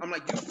 I'm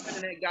like, you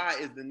finding that guy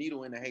is the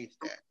needle in the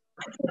haystack.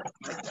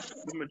 Like,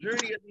 the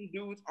majority of these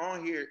dudes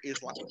on here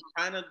is like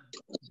kind of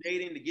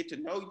dating to get to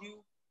know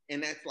you,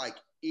 and that's like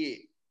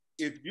it.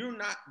 If you're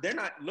not, they're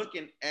not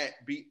looking at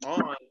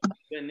beyond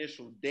the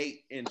initial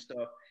date and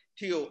stuff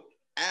till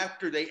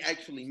after they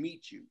actually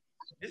meet you.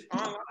 This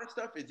online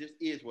stuff, it just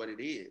is what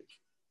it is.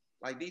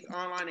 Like these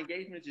online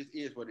engagements just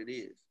is what it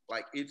is.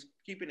 Like it's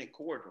keeping it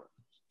cordial.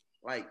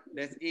 Like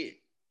that's it.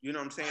 You know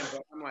what I'm saying?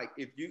 But I'm like,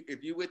 if you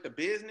with the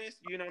business,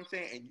 you know what I'm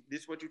saying, and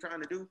this is what you're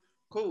trying to do,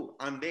 cool,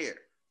 I'm there.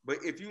 But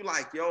if you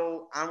like,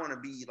 yo, I want to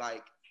be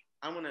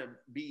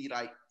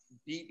like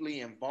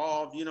deeply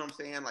involved, you know what I'm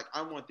saying? Like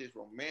I want this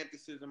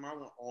romanticism, I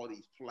want all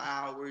these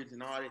flowers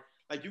and all that.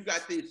 Like you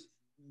got this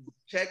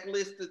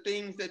checklist of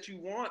things that you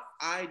want.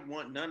 I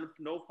want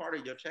no part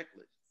of your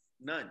checklist.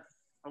 None.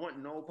 I want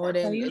no part.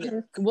 I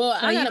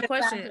got a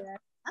question.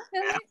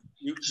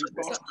 You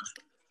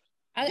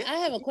I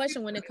have a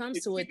question when it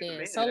comes to it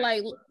then.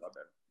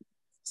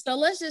 So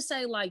let's just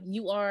say like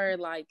you are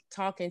like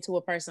talking to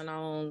a person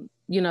on,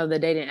 the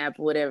dating app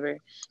or whatever,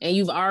 and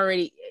you've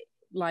already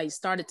like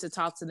started to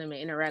talk to them and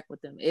interact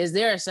with them. Is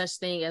there a such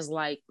thing as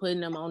like putting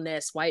them on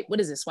that swipe? What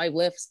is it? Swipe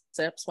left,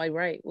 swipe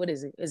right? What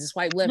is it? Is it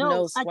swipe left?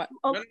 No, swipe.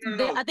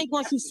 No. I think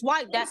once you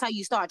swipe, that's how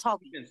you start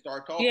talking. You can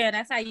start talking. Yeah,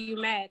 that's how you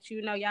match.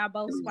 Y'all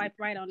both swipe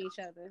right on each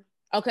other.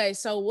 Okay,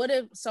 so what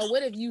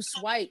if you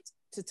swiped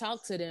to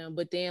talk to them,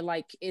 but then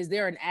like, is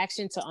there an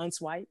action to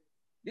unswipe?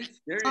 You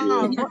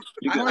once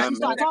you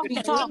start talking,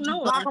 you block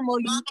them or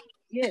you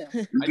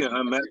can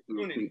unmatch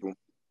people.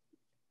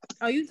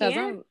 Oh, you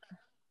can?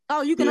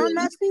 Oh, you can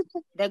unmatch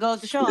people? That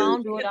goes to show. I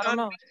don't do it. I don't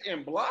know.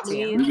 And block them.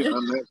 You can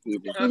unmatch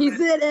people. He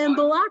said and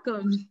block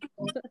them.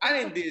 I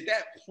didn't do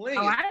that plenty.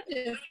 Oh, I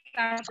just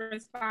stopped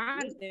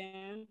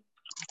responding.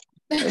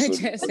 Damn,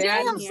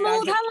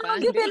 Smooth, how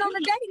long you been on the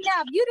dating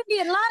app? You done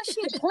did a lot of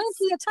shit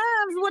plenty of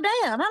times. Well,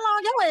 damn, how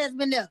long your ass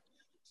been there?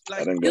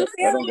 Like, you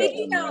feel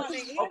me?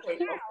 Okay. He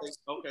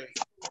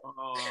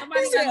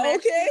said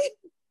okay.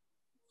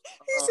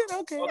 He said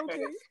okay.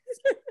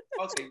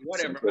 Okay,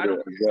 whatever. I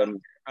don't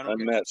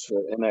unmatched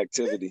for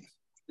inactivity.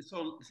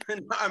 So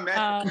I'm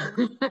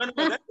matching.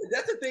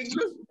 That's the thing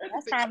too.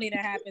 That's probably that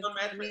happens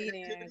to me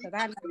then, because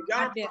I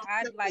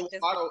like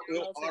this. Auto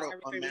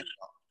unmatch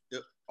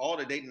y'all. All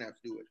the dating apps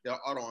do it. They'll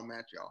auto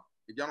unmatch y'all.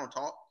 If y'all don't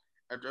talk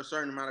after a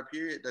certain amount of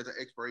period, there's an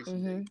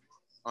expiration date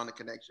on the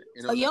connection.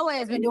 So your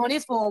ass been doing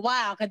this for a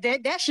while, cause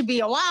that should be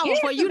a while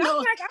before you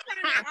know. It's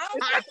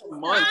like a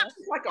month.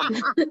 It's like a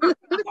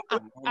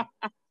month.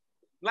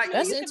 Like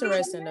that's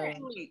interesting though.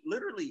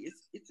 Literally,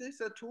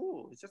 it's a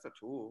tool. It's just a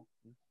tool.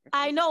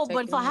 I know,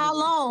 but for how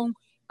long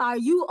are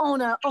you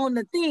on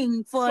the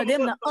thing for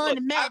them to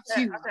unmatch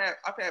you?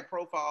 I've had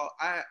profile.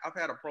 I've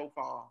had a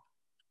profile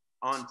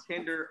on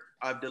Tinder.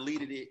 I've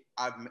deleted it.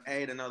 I've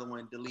added another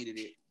one, deleted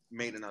it,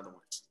 made another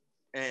one.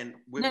 And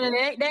no,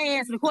 that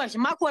answered the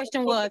question. My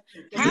question was,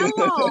 how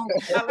long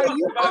are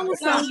you on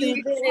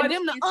something for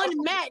them to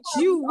unmatch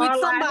you with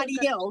somebody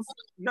else?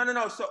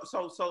 No. So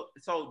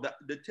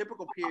the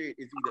typical period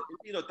is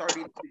either 30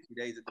 to 60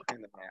 days. It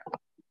depends on that.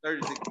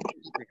 30 to 60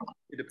 days.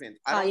 It depends.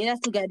 That's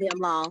too goddamn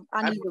long.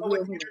 I need a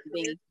real human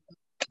being.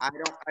 I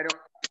don't.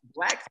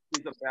 Blacks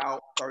is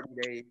about 30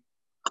 days.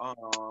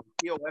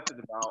 POF is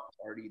about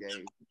 30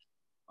 days.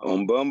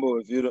 On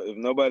Bumble, if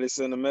nobody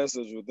send a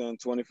message within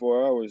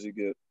 24 hours, you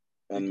get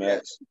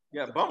unmatched.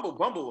 Yeah,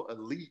 Bumble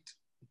elite.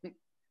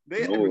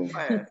 They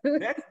class.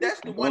 That's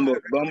the one.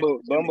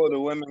 Bumble, the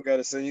women got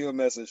to send you a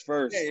message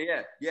first.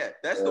 Yeah.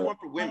 That's the one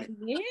for women.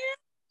 Yeah.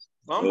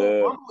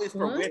 Bumble is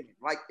for women.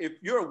 Like if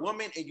you're a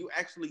woman and you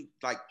actually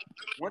like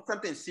want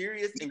something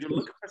serious and you're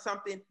looking for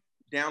something,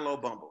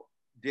 download Bumble.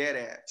 Dead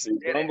ass. See,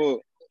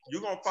 Bumble.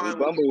 You're gonna find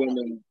Bumble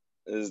women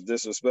is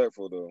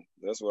disrespectful though.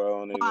 That's why I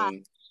don't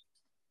even.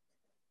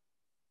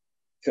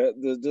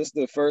 Just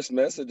the first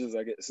messages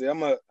I get. See,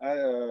 I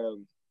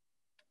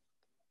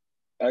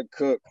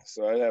cook,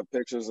 so I have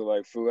pictures of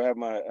like food. I have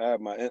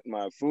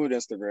my food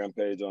Instagram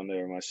page on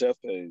there, my chef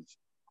page.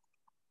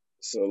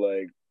 So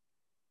like,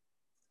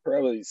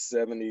 probably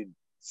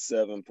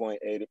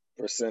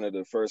 77.8% of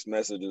the first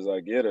messages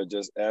I get are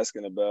just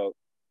asking about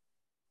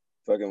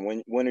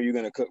fucking when are you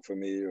gonna cook for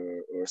me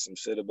or some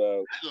shit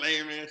about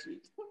lame ass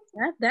shit.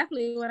 That's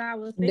definitely what I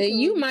was thinking. Then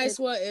you might as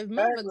well, if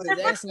motherfuckers is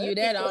asking you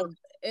that off,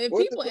 if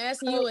people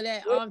asking you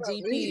that off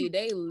GP,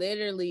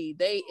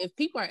 if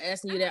people are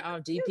asking you that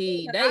off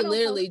GP, they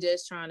literally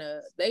just trying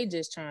to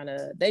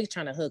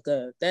hook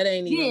up. That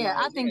ain't even. Yeah,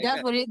 I think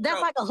that's what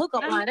that's like a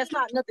hookup line. That's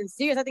not nothing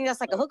serious. I think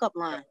that's like a hookup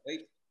line.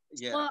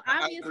 Yeah, well,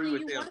 obviously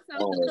you want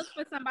something to cook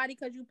for somebody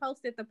because you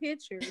posted the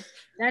pictures.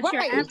 That's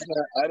your I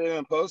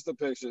didn't post a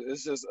picture.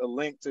 It's just a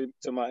link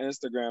to my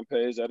Instagram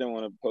page. I didn't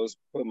want to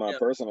put my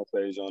personal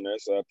page on there,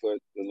 so I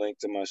put the link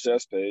to my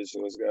chef's page.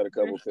 So it's got a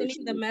couple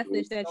pictures. The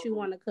message that you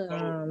want to cook.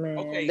 Oh man,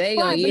 okay. They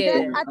go,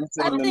 yeah. I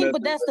think,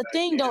 but that's the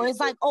thing though.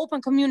 It's like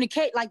open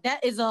communicate. Like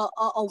that is a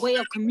way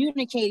of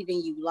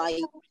communicating you.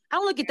 Like I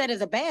don't look at that as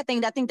a bad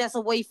thing. I think that's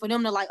a way for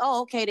them to like,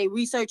 oh, okay, they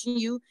researching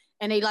you.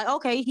 And they like,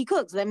 okay, he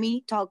cooks. Let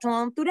me talk to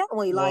him through that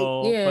way. Like,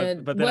 yeah,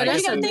 but then you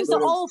gotta think the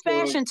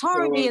old-fashioned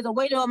term is the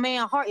way to a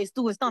man's heart is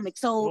through his stomach.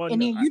 So,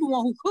 and then you the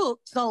one who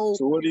cooks. So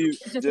what do you?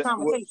 It's just a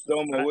conversation.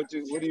 Domo, what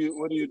do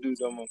you do,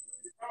 Domo?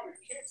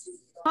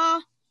 Huh?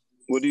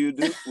 What do you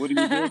do? What do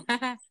you do?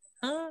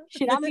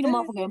 Shit, I meet a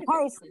motherfucker in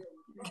person.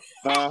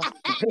 No,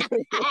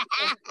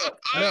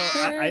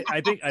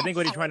 I think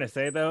what he's trying to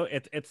say though,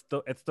 it's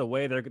the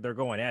way they're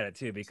going at it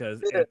too, because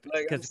they're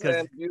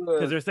saying you're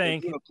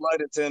a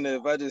flight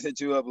attendant. If I just hit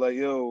you up like,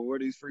 yo, where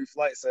these free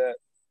flights at?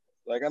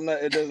 Like I'm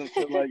not. It doesn't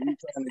feel like you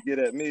trying to get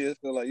at me. It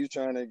feels like you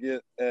trying to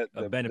get at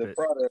the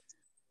product.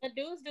 The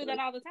dudes do that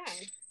all the time.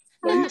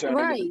 Like you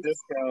trying to get a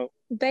discount.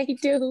 They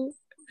do.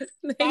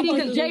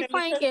 Because Jay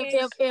Frank,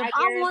 if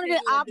I wanted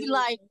it, I'll be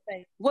like,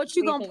 what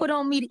you gonna put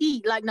on me to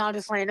eat? Like, no,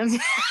 just playing.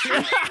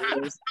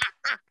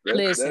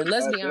 Listen,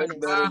 let's be honest.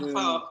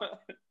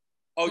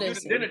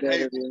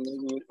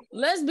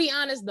 Let's be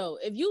honest though.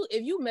 If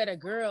you met a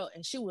girl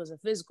and she was a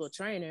physical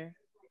trainer,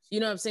 you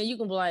know what I'm saying? You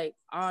can be like,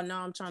 oh no,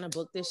 I'm trying to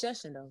book this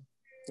session though.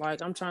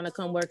 Like I'm trying to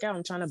come work out.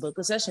 I'm trying to book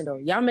a session though.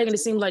 Y'all making it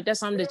seem like that's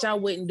something that y'all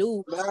wouldn't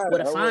do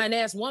with a fine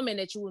ass woman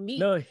that you would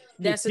meet. No,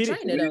 that's a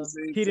trainer though.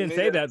 He didn't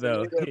say that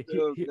though.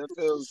 That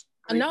feels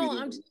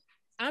no,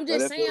 I'm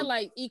just saying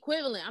like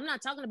equivalent. I'm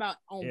not talking about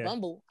on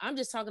Bumble. I'm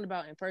just talking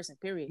about in person.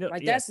 Period. No,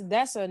 like that's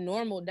a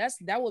normal. That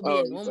would be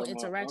a normal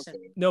interaction.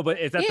 Okay. No, but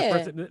is that the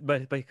person?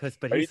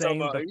 But he's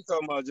saying. Are you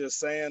talking about just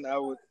saying I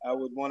would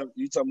want to?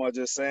 You talking about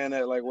just saying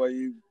that like while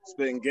you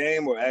spitting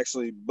game or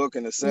actually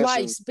booking a session?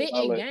 Like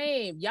spitting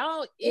game,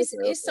 y'all.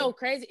 It's so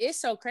crazy. It's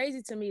so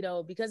crazy to me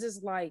though because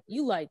it's like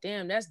you like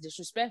damn that's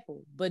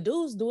disrespectful, but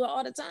dudes do it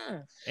all the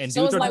time. And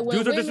so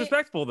dudes are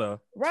disrespectful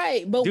though.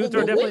 Right, but dudes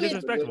are definitely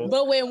disrespectful.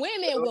 But when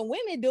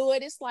women do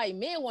it, it's like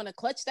men want to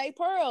clutch their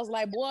pearls.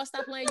 Like, boy,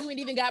 stop playing. You ain't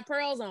even got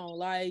pearls on.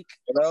 Like,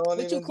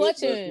 what you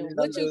clutching?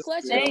 What you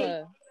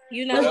clutching?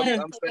 You know what?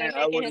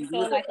 I wouldn't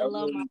feel like a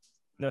love.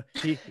 No,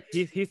 he's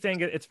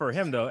saying it's for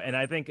him though, and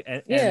I think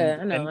I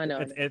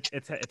know.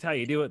 It's how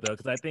you do it though,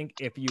 because I think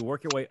if you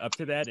work your way up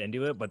to that and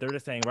do it, but they're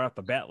just saying right off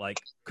the bat like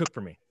cook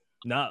for me.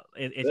 Not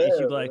it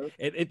should be like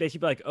they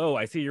should be like, oh,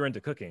 I see you're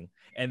into cooking,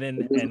 and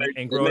then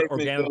and grow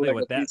organically like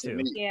with that too.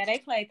 Yeah, they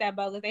played that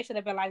bogus. They should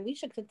have been like, we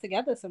should cook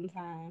together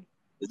sometime.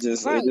 It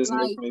just makes me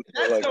feel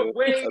like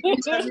way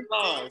too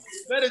long.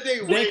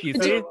 Thank you,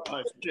 see?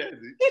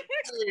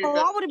 Oh,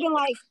 I would have been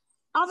like,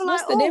 I'll be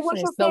What's like, the oh,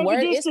 what's difference? your The favorite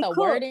word, dish it's to the cook?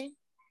 No, wording.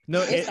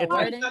 It's the it's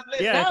wording.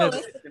 yeah, No,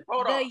 'cause- it's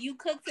Hold on. the you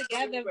cook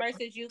together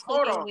versus you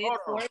Hold cooking on, with hold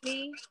for on.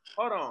 me.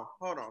 Hold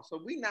on. So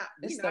we not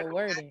It's the gonna act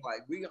wording.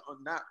 like we gonna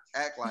not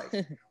act like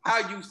how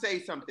you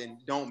say something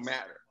don't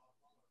matter.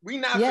 We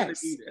not gonna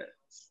Yes. do that.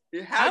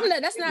 I'm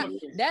not.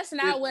 That's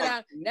not what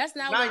I. That's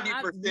not what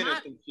 90% I.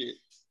 of some shit.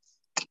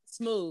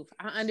 Smooth.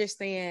 I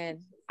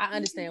understand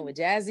what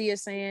Jazzy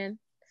is saying.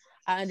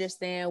 I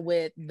understand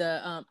what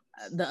the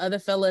other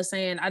fella is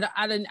saying. I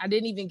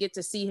didn't even get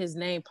to see his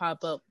name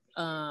pop up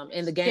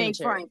in the game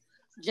chair.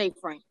 Jay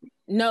Frank.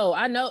 No,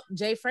 I know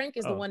Jay Frank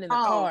is the one in the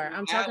car.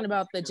 I'm talking Alan.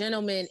 about the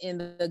gentleman in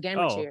the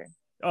gamer chair.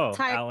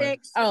 Type Alan.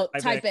 X. Oh,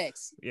 Type Type X.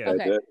 X. Yeah.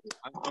 Okay.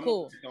 I'm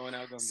Cool. going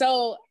out.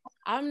 So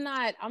I'm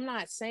not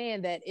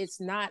saying that it's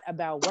not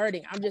about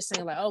wording. I'm just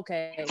saying like,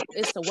 okay,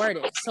 it's the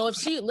wording. So if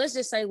let's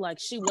just say like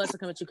she was to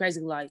come at you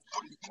crazy, like,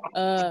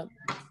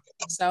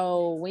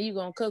 so when you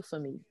gonna cook for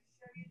me?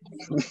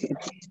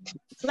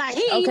 Like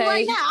he eating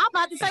right now. I'm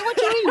about to say, what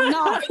you eating?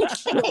 No. You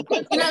know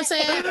what I'm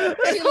saying?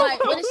 She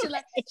like, what is she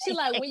like? She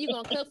like, when you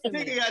gonna cook for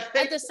me? At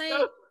the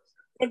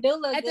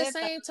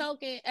same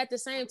token, I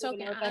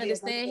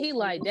understand he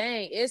like,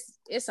 dang,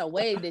 it's a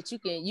way that you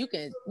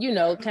can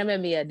come at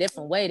me a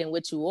different way than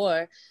what you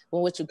are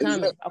when what you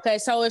coming. Okay,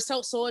 so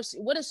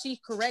what if she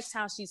corrects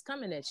how she's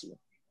coming at you?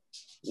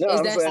 No,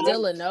 Is that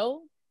still a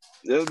no?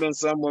 There's been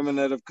some women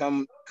that have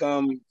come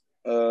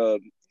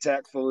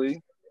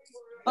tactfully.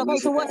 Okay,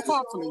 so what's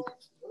tactfully?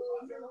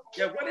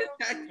 Yeah, what is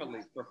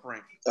tactfully for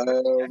Frank?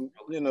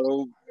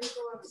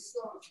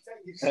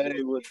 Hey,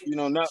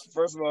 not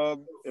first of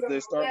all, if they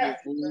start with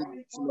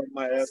food, somebody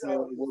might ask me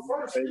what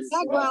my favorite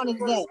background is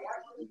that.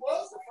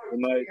 They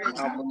might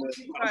compliment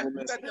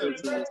something to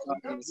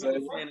say.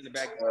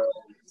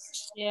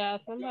 Yeah,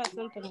 something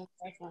in the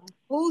background.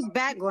 Whose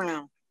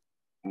background?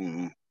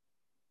 Mm-hmm.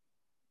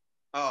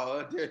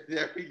 Oh,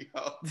 there we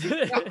go.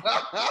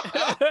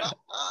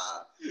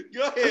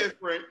 Go ahead,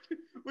 Frank.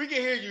 We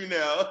can hear you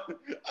now.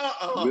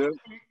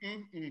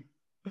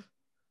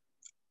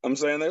 I'm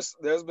saying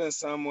there's been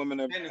some women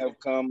that have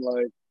come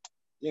like,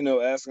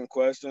 asking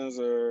questions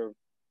or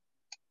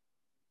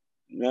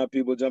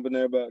people jumping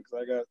there about,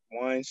 because I got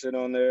wine shit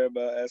on there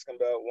about asking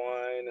about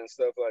wine and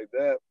stuff like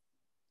that.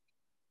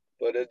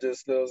 But it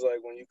just feels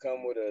like when you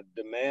come with a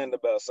demand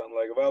about something,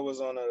 like if I was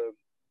on a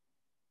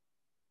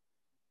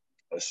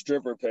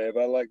stripper page, if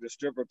I like the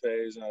stripper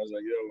page and I was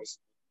like, yo,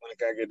 when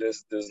can I get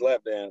this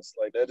lap dance?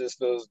 Like that just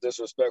feels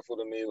disrespectful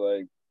to me.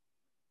 Like,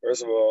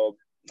 first of all,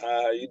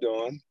 hi, how you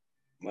doing?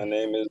 My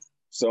name is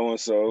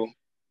so-and-so.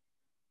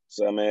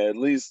 So I mean, at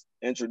least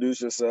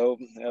introduce yourself,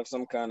 have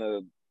some kind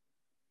of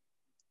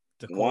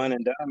wine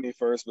and dine me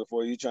first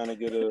before you trying to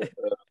get a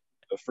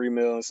free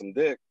meal and some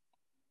dick.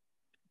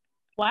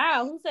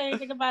 Wow, who said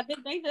anything about this?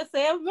 They just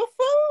said the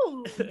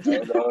food.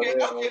 Okay,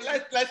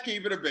 let's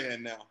keep it a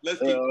band now. Let's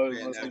keep it a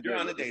band now. You're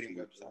on a dating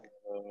website.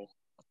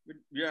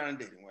 You're on a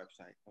dating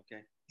website,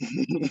 okay?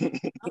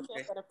 I'm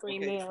just for the free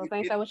meals.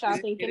 Ain't that what y'all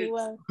think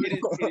anyway? It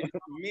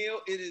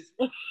is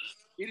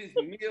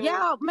meal.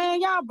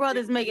 Y'all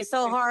brothers make it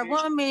so hard.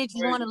 One minute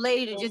you want a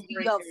lady to just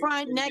be up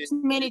front. Next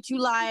minute you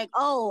like,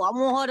 oh, I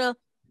want her to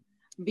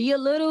be a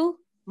little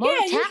more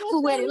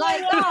tactful with it.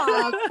 Like,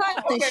 oh,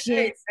 cut the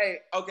shit. Hey,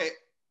 okay.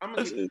 I'm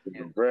gonna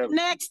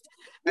next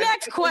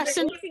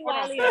question.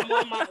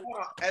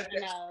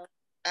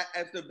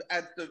 As the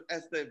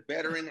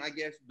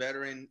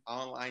veteran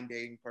online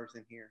dating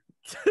person here,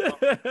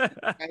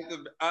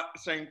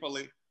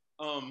 shamefully,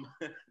 so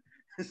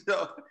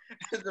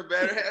as the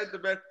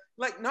better,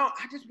 like, no,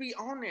 I just be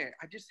on there.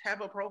 I just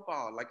have a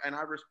profile, like, and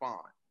I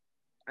respond.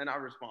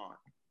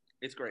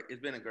 It's great. It's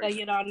been a great. So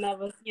you don't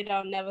never send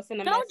a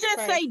message. Don't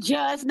just say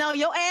just. No,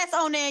 your ass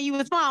on there and you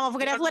respond.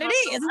 That's what it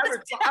is.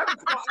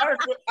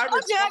 I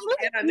respond.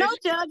 No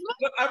judgment.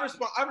 Look,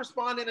 I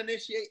respond and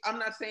initiate. I'm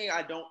not saying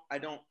I don't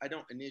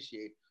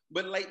initiate,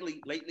 but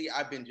lately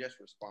I've been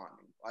just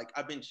responding. Like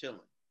I've been chilling.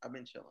 I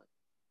went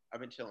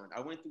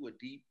through a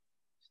deep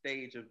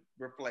stage of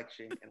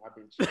reflection and I've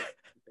been chilling.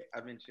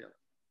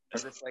 I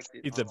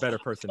reflected. He's a better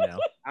person now.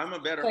 I'm a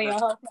better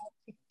person.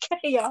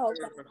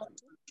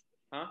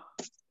 Huh?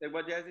 Say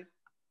what, Jazzy?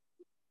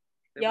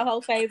 Your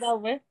whole phase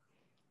over.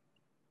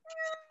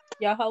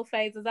 Your whole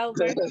phase is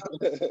over.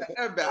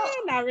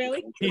 Not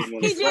really.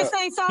 He just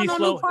ain't saw no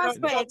new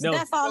prospects. No,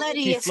 that's all that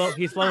is.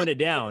 He's slowing it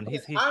down.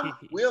 I'm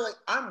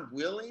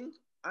willing,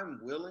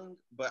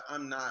 but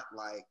I'm not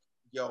like,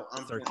 yo,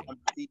 I'm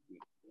seeking.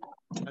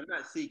 I'm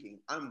not seeking.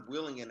 I'm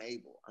willing and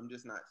able. I'm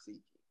just not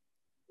seeking.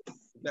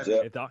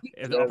 If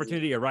the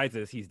opportunity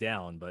arises, he's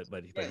down, but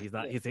he's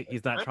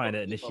not trying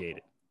to initiate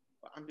it.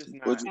 I'm just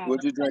not.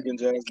 What you drinking,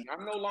 Jazz?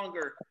 I'm no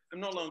longer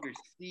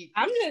seeking.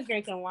 I'm just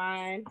drinking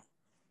wine.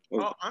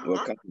 I'm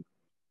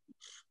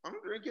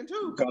drinking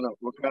too.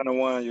 What kind of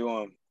wine you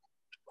on?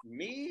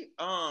 Me,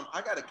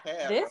 I got a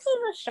cab. This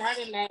is a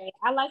Chardonnay.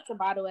 I like the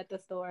bottle at the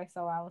store,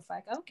 so I was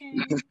like, okay.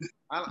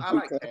 I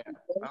like cabs.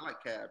 I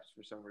like cabs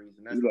for some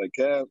reason. You like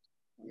cabs?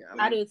 Yeah,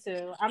 I do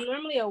too. I'm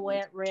normally a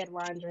red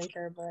wine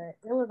drinker, but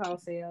it was on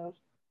sale.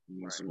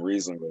 Some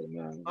reason right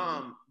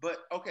now. But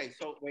okay,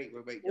 so wait.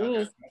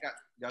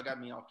 Y'all got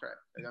me off track.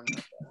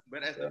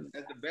 But as the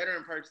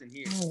veteran person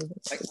here,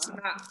 like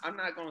I'm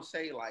not gonna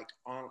say like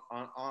on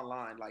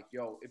online, like,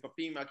 yo, if a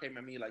female came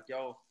at me like,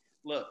 yo,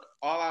 look,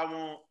 all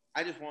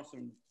I just want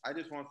some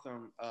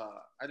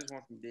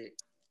dick.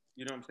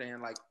 You know what I'm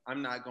saying? Like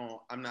I'm not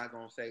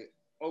gonna say,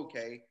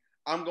 okay,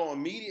 I'm gonna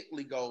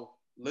immediately go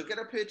look at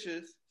her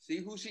pictures, see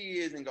who she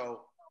is, and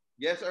go,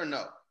 yes or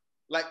no.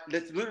 Like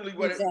that's literally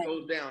what it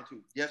goes down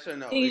to. Yes or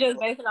no. You just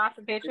base it off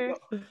the picture.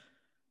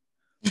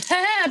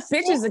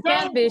 Pictures of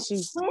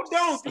catfishy. Who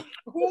don't?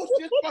 Who's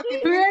just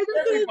fucking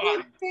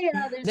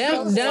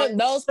everybody?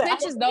 Those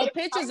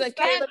pictures of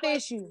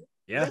catfish you.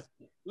 Yeah.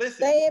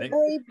 Listen, they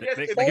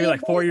could be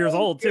like 4 years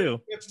old too.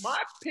 If my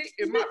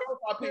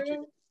profile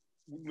picture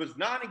was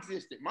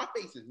non-existent, my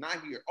face is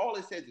not here. All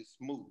it says is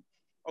smooth.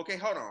 Okay,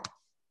 hold on.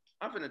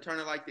 I'm gonna turn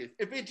it like this.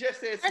 If it just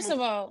says smooth, first of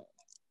all,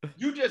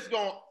 you just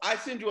I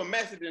send you a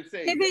message and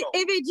say, if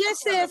it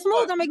just says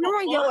smooth, I'm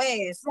ignoring your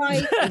ass.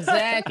 Like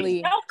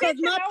exactly. Because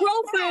my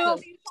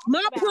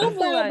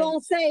profile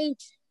gonna say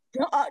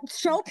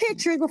show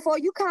pictures before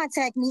you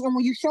contact me, and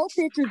when you show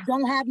pictures,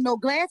 don't have no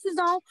glasses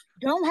on,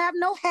 don't have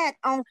no hat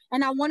on,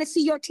 and I want to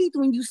see your teeth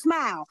when you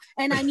smile,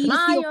 and I need to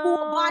see a full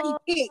body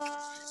pic.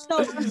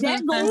 So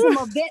that goes from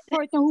a vet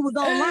person who was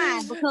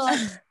online,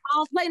 because I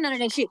don't play none of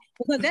that shit.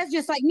 Because that's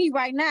just like me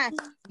right now.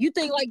 You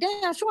think like,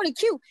 damn, shorty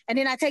cute, and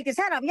then I take this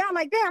hat off. Y'all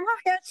like, damn, her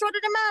hair shorter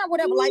than mine,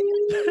 whatever. Like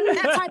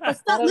that type of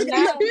stuff. Look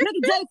at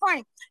Jay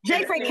Frank.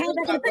 Jay Frank came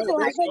back in the picture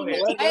like,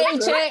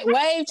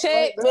 wave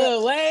check.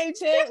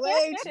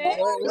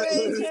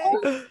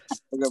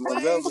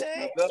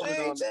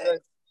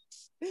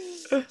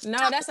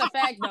 No, that's a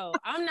fact though.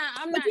 I'm not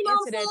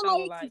into that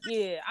though. Like,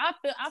 yeah, I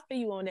feel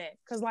you on that.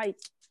 Cause like,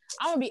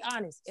 I'm gonna be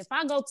honest. If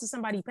I go to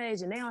somebody's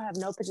page and they don't have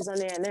no pictures on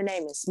there and their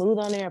name is smooth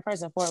on there,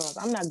 first and foremost,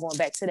 I'm not going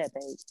back to that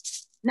page.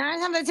 9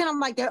 times out of 10, I'm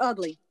like, they're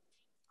ugly.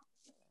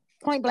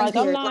 Point blank.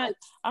 Like,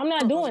 I'm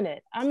not doing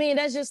it. I mean,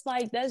 that's just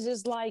like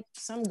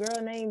some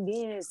girl named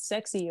being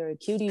sexy or a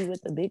cutie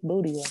with a big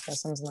booty or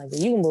something like that.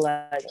 You can be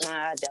like,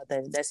 nah, I doubt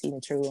that's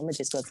even true. I'm gonna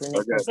just go to the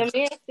next person. The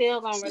men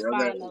still gonna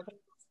respond though.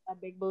 A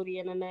big booty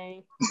in the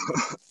name.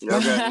 No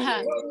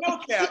cap.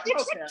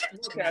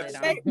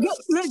 Look,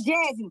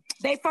 Jazzy.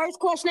 They first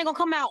question they gonna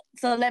come out.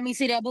 So let me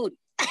see that booty.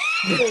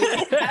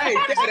 Hey,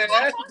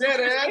 dead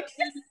ass.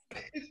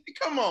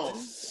 Come on.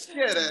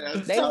 Dead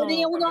ass. So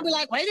then we're gonna be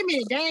like, wait a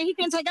minute, dang, he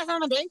can take us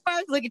on a date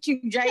first. Look at you,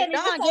 Jay. Jay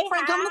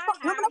Frank coming to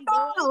phone.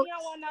 You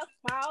don't want no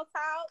small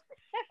talk.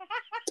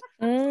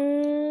 You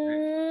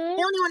don't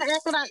even want to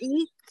ask what I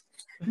eat.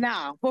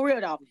 Nah, for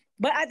real though.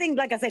 But I think,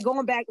 like I said,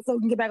 going back, so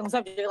we can get back on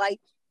subject, like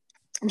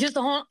just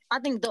I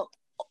think the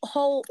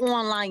whole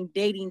online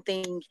dating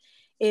thing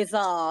is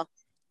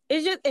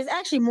it's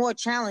actually more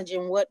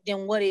challenging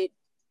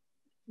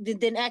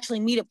than actually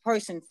meet a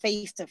person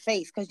face to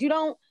face, because you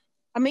don't.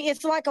 I mean,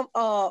 it's like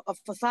a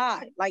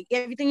facade, like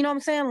everything. You know what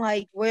I'm saying?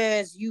 Like,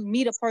 whereas you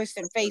meet a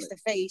person face to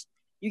face,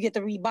 you get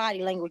to read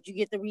body language, you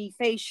get to read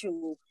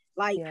facial.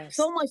 Like,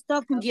 so much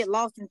stuff can get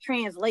lost in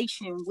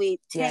translation with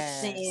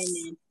texting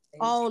and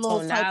all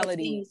those type of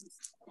things.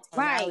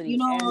 Right, you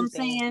know what I'm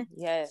saying?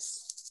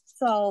 Yes.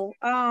 So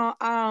I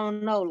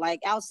don't know.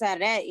 Like, outside of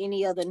that,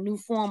 any other new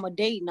form of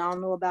dating, I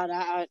don't know about.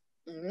 I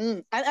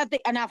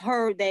think, and I've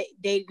heard that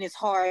dating is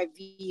hard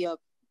via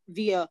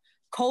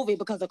COVID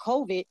because of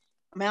COVID.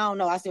 I mean, I don't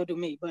know. I still do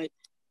me, but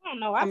I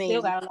don't know. I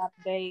still got a lot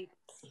of dates.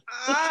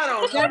 I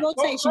don't know. Got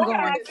rotation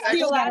going.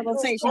 Still got a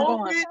rotation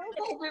going.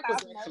 COVID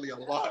was actually a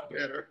lot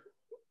better.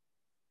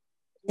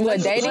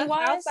 What, dating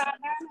wise?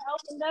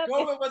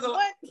 COVID was a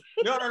lot.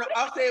 No.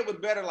 I'll say it was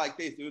better like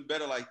this. It was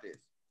better like this.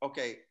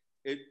 Okay,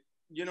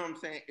 you know what I'm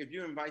saying? If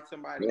you invite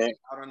somebody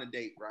out on a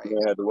date, right? You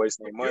had to waste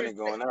no money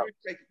going out.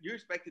 You're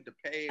expected to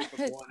pay for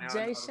going out.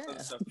 Jay,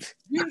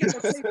 you get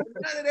to pay for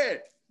none of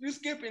that. You're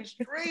skipping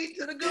straight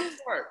to the good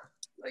part.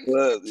 Like,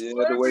 you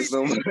had to waste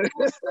no money.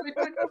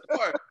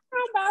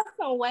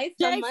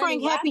 Jay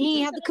Frank happy he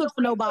ain't have to cook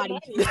for nobody.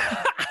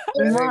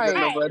 Right.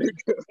 I'm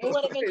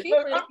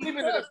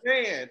keeping it a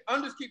pan.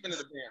 I'm just keeping it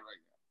a pan right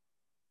now.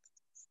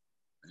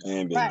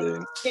 Right.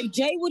 If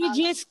Jay would have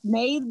just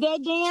made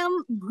that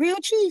damn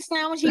grilled cheese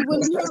sandwich, he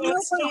wouldn't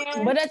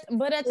have.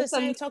 But at the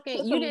same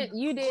token, you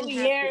didn't have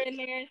to, in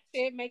there and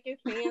shit, make it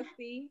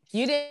fancy.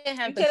 You didn't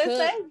have to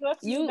cook.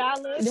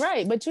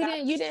 Right, but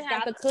you didn't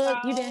have to cook.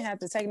 You didn't have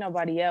to take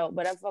nobody out.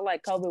 But I feel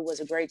like COVID was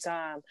a great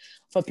time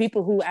for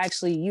people who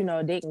actually,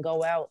 didn't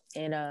go out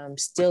and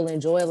still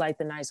enjoy like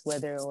the nice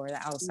weather or the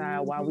outside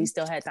while we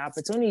still had the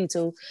opportunity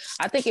to.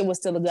 I think it was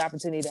still a good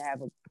opportunity to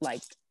have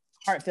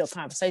heartfelt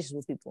conversations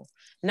with people.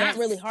 Not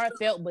really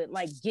heartfelt, but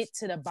like get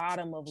to the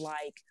bottom of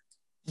like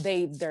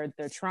their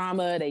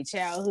trauma, their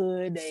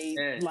childhood,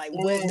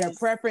 what their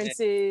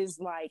preferences,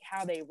 like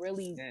how they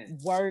really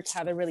work,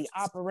 how they really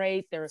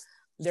operate, their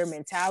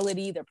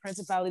mentality, their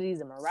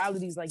principalities and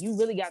moralities. Like, you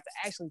really got to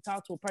actually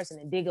talk to a person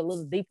and dig a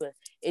little deeper.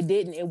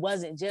 It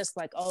wasn't just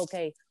like, oh,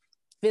 okay,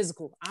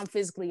 physical. I'm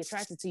physically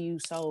attracted to you,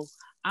 so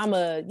I'm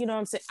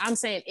I'm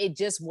saying it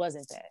just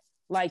wasn't that.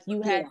 Like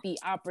you had the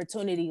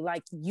opportunity,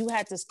 like you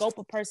had to scope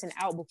a person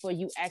out before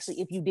you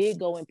actually, if you did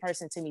go in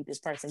person to meet this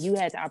person, you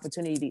had the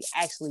opportunity to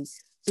actually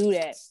do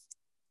that.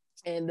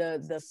 And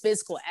the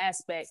physical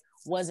aspect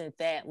wasn't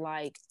that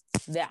like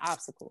that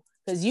obstacle.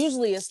 Because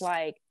usually it's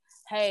like,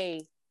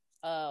 hey,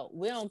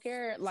 we don't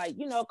care, like,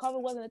 you know,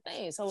 COVID wasn't a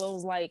thing. So it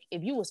was like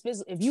if you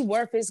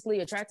were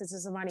physically attracted to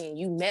somebody and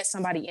you met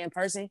somebody in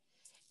person,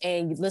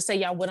 and let's say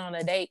y'all went on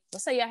a date,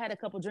 let's say y'all had a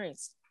couple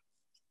drinks,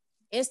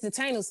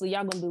 instantaneously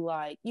y'all gonna be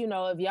like, you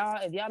know, if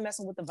y'all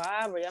messing with the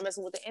vibe or y'all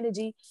messing with the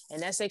energy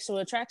and that sexual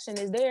attraction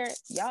is there,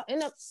 y'all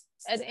end up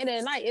at the end of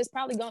the night, it's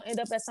probably gonna end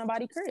up at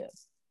somebody's crib.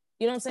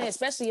 You know what I'm saying?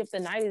 Especially if the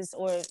night is,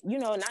 or, you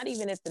know, not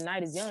even if the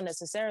night is young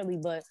necessarily,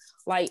 but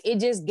like it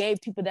just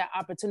gave people that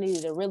opportunity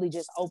to really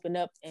just open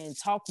up and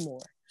talk more.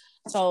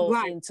 So,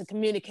 and to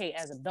communicate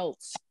as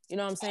adults, you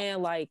know what I'm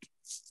saying? Like,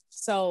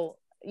 so,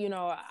 you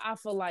know, I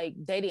feel like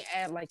dating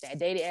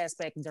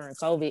aspect during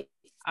COVID,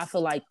 I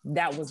feel like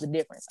that was the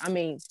difference. I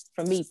mean,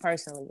 for me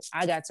personally,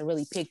 I got to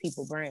really pick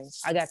people's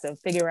brains. I got to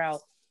figure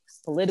out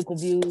political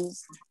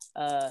views,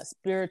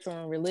 spiritual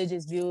and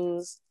religious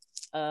views,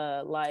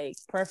 like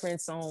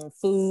preference on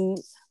food,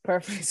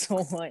 preference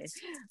on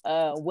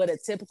what a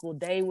typical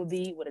day would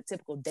be, what a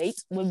typical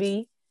date would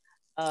be,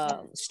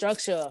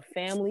 structure of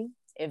family,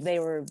 if they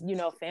were, you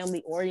know,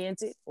 family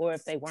oriented or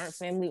if they weren't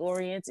family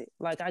oriented.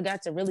 Like I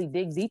got to really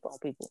dig deep on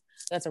people.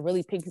 Got to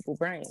really pick people's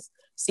brains,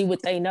 see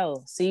what they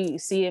know, see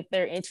if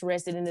they're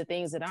interested in the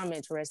things that I'm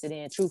interested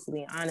in,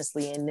 truthfully and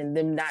honestly, and then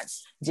them not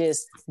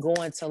just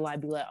going to like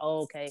be like,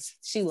 oh, okay,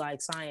 she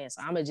likes science,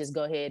 I'm gonna just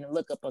go ahead and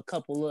look up a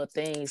couple little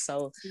things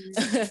so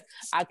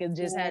I could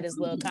just have this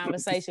little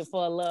conversation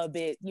for a little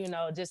bit, you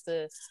know, just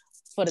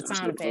for the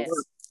time to pass.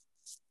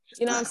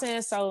 You know what I'm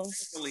saying? So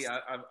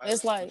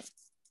it's like,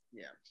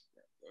 yeah.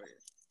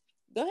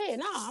 Go ahead.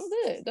 No, I'm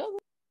good. Go.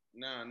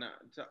 No.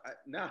 So,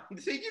 no.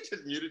 See, you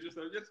just muted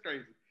yourself. That's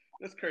crazy.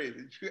 That's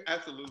crazy. You're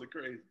absolutely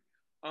crazy.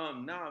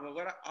 No,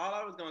 but all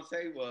I was gonna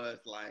say was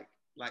like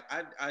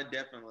I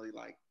definitely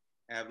like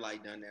have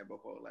like done that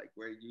before. Like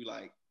where you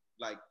like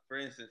for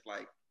instance,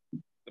 like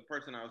the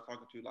person I was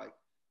talking to, like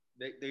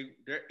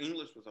their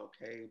English was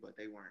okay, but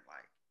they weren't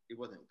like, it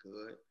wasn't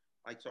good.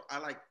 Like so,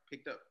 I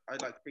picked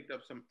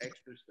up some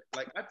extra.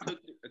 Like I took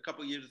a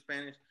couple years of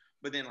Spanish.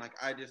 But then, like,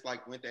 I just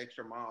like went the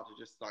extra mile to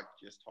just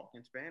talk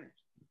in Spanish.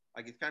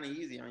 Like, it's kind of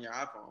easy on your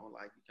iPhone.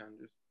 Like, you kind of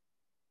just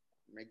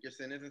make your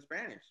sentence in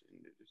Spanish and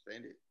just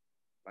send it.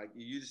 Like,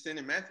 you just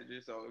sending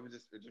messages, so it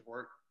just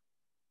worked.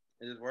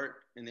 It just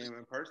worked. And then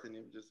in person,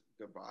 it was just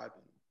a good vibe.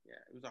 And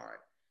yeah, it was all right.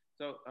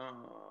 So,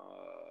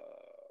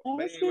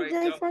 but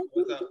anyway,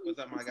 what's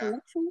up, my guy?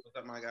 What's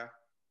up, my guy?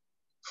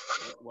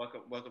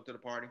 Welcome to the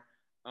party.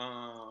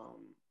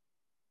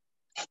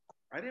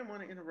 I didn't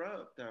want to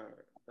interrupt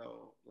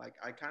though. Like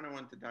I kind of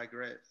wanted to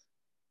digress,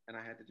 and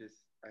I had to just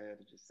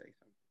say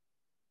something.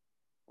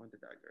 I wanted to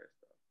digress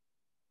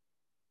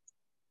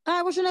though. All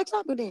right, what's your next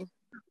topic then?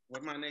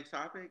 What's my next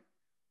topic?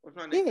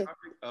 Topic?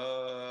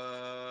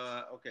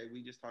 Okay,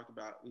 we just talked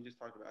about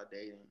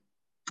dating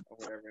or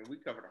whatever, and we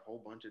covered a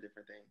whole bunch of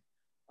different things.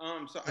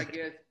 So I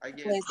guess.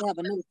 You have to have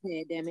a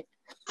notepad, damn it.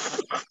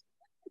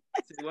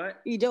 Say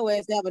what? You do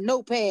have to have a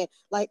notepad,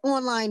 like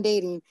online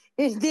dating,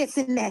 is this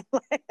and that.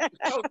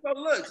 so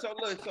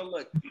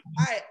look.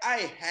 I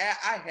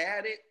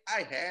had it,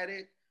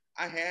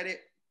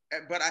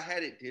 but I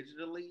had it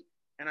digitally,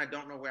 and I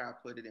don't know where I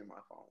put it in my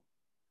phone.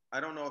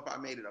 I don't know if I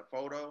made it a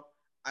photo.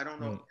 I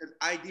don't know because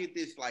I did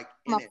this like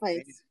in my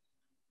face.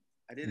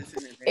 I did this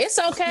in advance. It's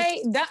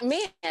okay.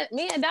 Me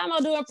and Damo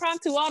do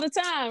impromptu all the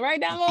time,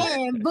 right, Damo?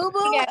 And Boo Boo.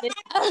 He got it.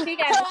 Okay,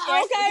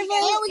 Boo.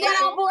 And we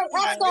got our boy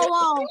Esco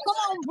on. Come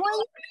on,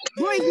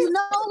 Bree. You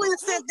know we'll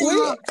set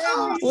them up.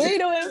 We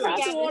do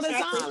impromptu all the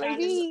time,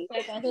 baby.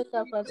 Take a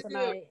hookup up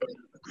tonight.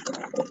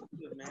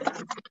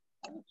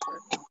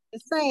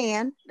 Just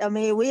saying. I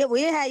mean,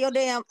 we had your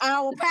damn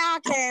hour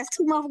podcast,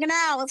 2 motherfucking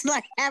hours,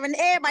 like having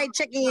everybody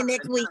check in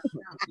next week.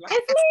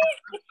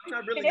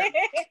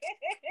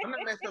 I'm not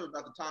messed up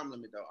about the time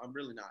limit though. I'm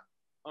really not.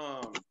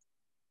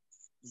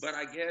 But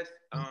I guess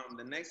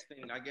the next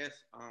thing,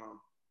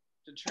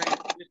 to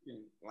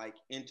transition like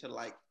into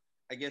like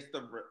I guess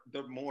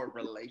the more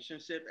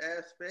relationship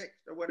aspect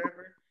or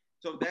whatever.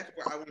 So that's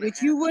where I want to. Which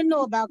you wouldn't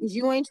know about because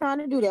you ain't trying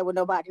to do that with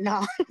nobody.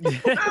 No.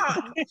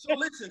 So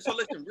listen.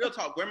 Real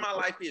talk. Where my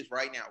life is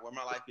right now.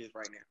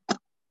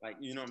 Like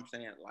you know what I'm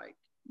saying. Like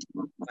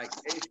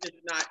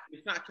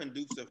it's not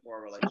conducive for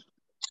a relationship.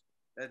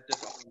 That's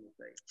just all I'm gonna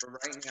say. But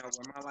right now,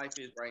 where my life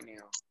is right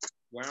now,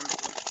 where I'm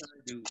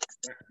trying to do,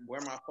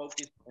 where my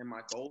focus and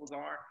my goals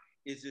are,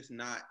 is just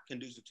not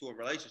conducive to a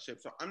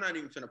relationship. So I'm not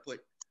even gonna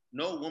put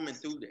no woman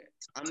through that.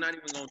 I'm not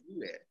even gonna do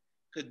that.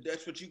 Because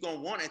that's what you're going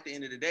to want at the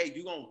end of the day.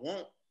 You're going to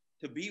want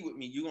to be with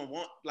me. You're going to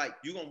want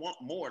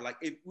more. Like,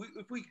 if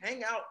we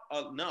hang out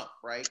enough,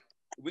 right?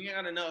 If we hang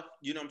out enough,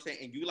 you know what I'm saying?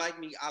 And you like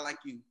me, I like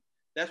you.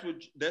 That's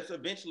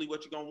eventually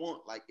what you're going to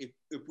want. Like, if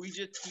we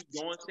just keep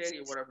going steady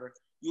or whatever,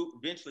 you're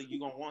going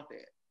to want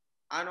that.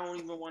 I don't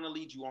even want to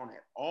lead you on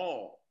at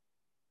all.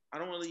 I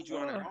don't want to lead you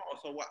on at all.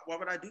 So why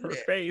would I do Her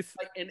that? face.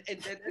 Like, and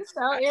that's,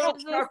 So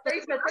her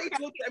face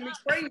looked at me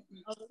crazy.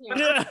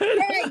 Yeah.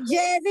 Hey,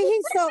 Jazzy,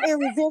 he's so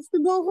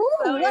irresistible. Who?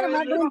 What am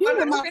I going to do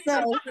with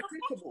myself?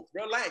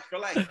 Relax.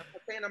 I'm not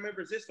saying I'm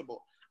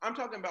irresistible. I'm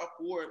talking about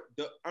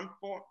I'm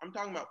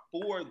talking about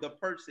for the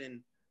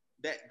person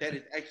that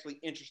is actually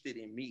interested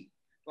in me.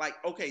 Like,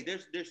 okay,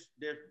 there's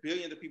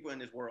billions of people in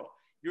this world.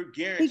 You're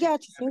guaranteed. He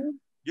got you.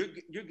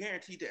 You're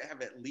guaranteed to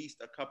have at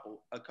least a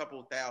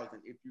couple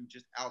thousand if you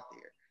just out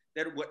there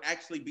that would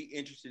actually be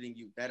interested in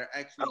you, that are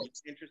actually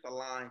interest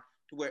aligned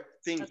to where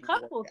things. A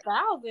couple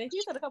thousand.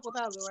 You said a couple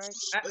thousand,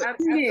 right?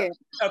 Yeah.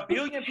 A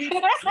billion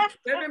people. 7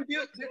 billion.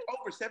 There's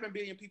over 7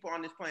 billion people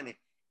on this planet.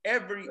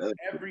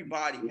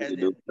 Everybody has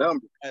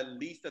at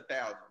least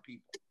 1,000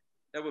 people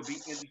that would be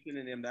interested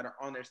in them that are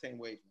on their same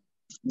wavelength.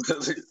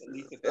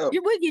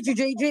 We get you,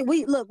 G.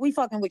 We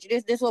fucking with you.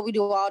 This is what we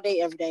do all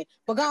day, every day.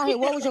 But go ahead.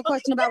 What was your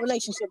question about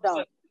relationship,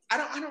 though? I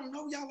don't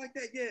know y'all like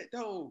that yet,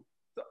 though.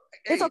 So,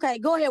 it's okay.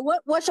 Go ahead.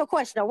 What's your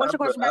question, though? What's your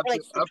question about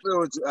relationship?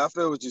 I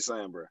feel what you're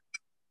saying, bro.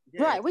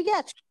 Yeah. Right, we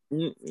got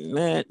you.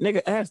 Man,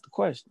 nigga, ask the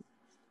question.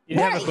 He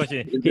didn't have a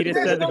question. He just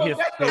said that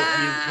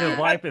his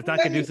wife is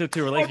not conducive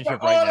to a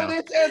relationship right now.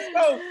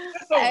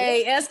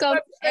 Hey, Esco.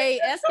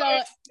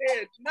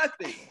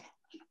 Nothing.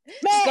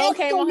 Man, Skull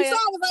came on here.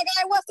 I was like,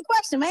 hey, what's the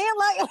question, man?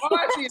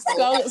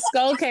 Like,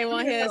 Skull came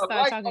on here and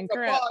started talking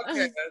crap.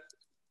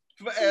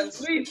 For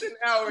at least an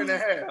hour and a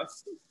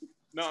half.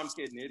 No, I'm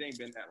kidding. It ain't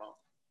been that long.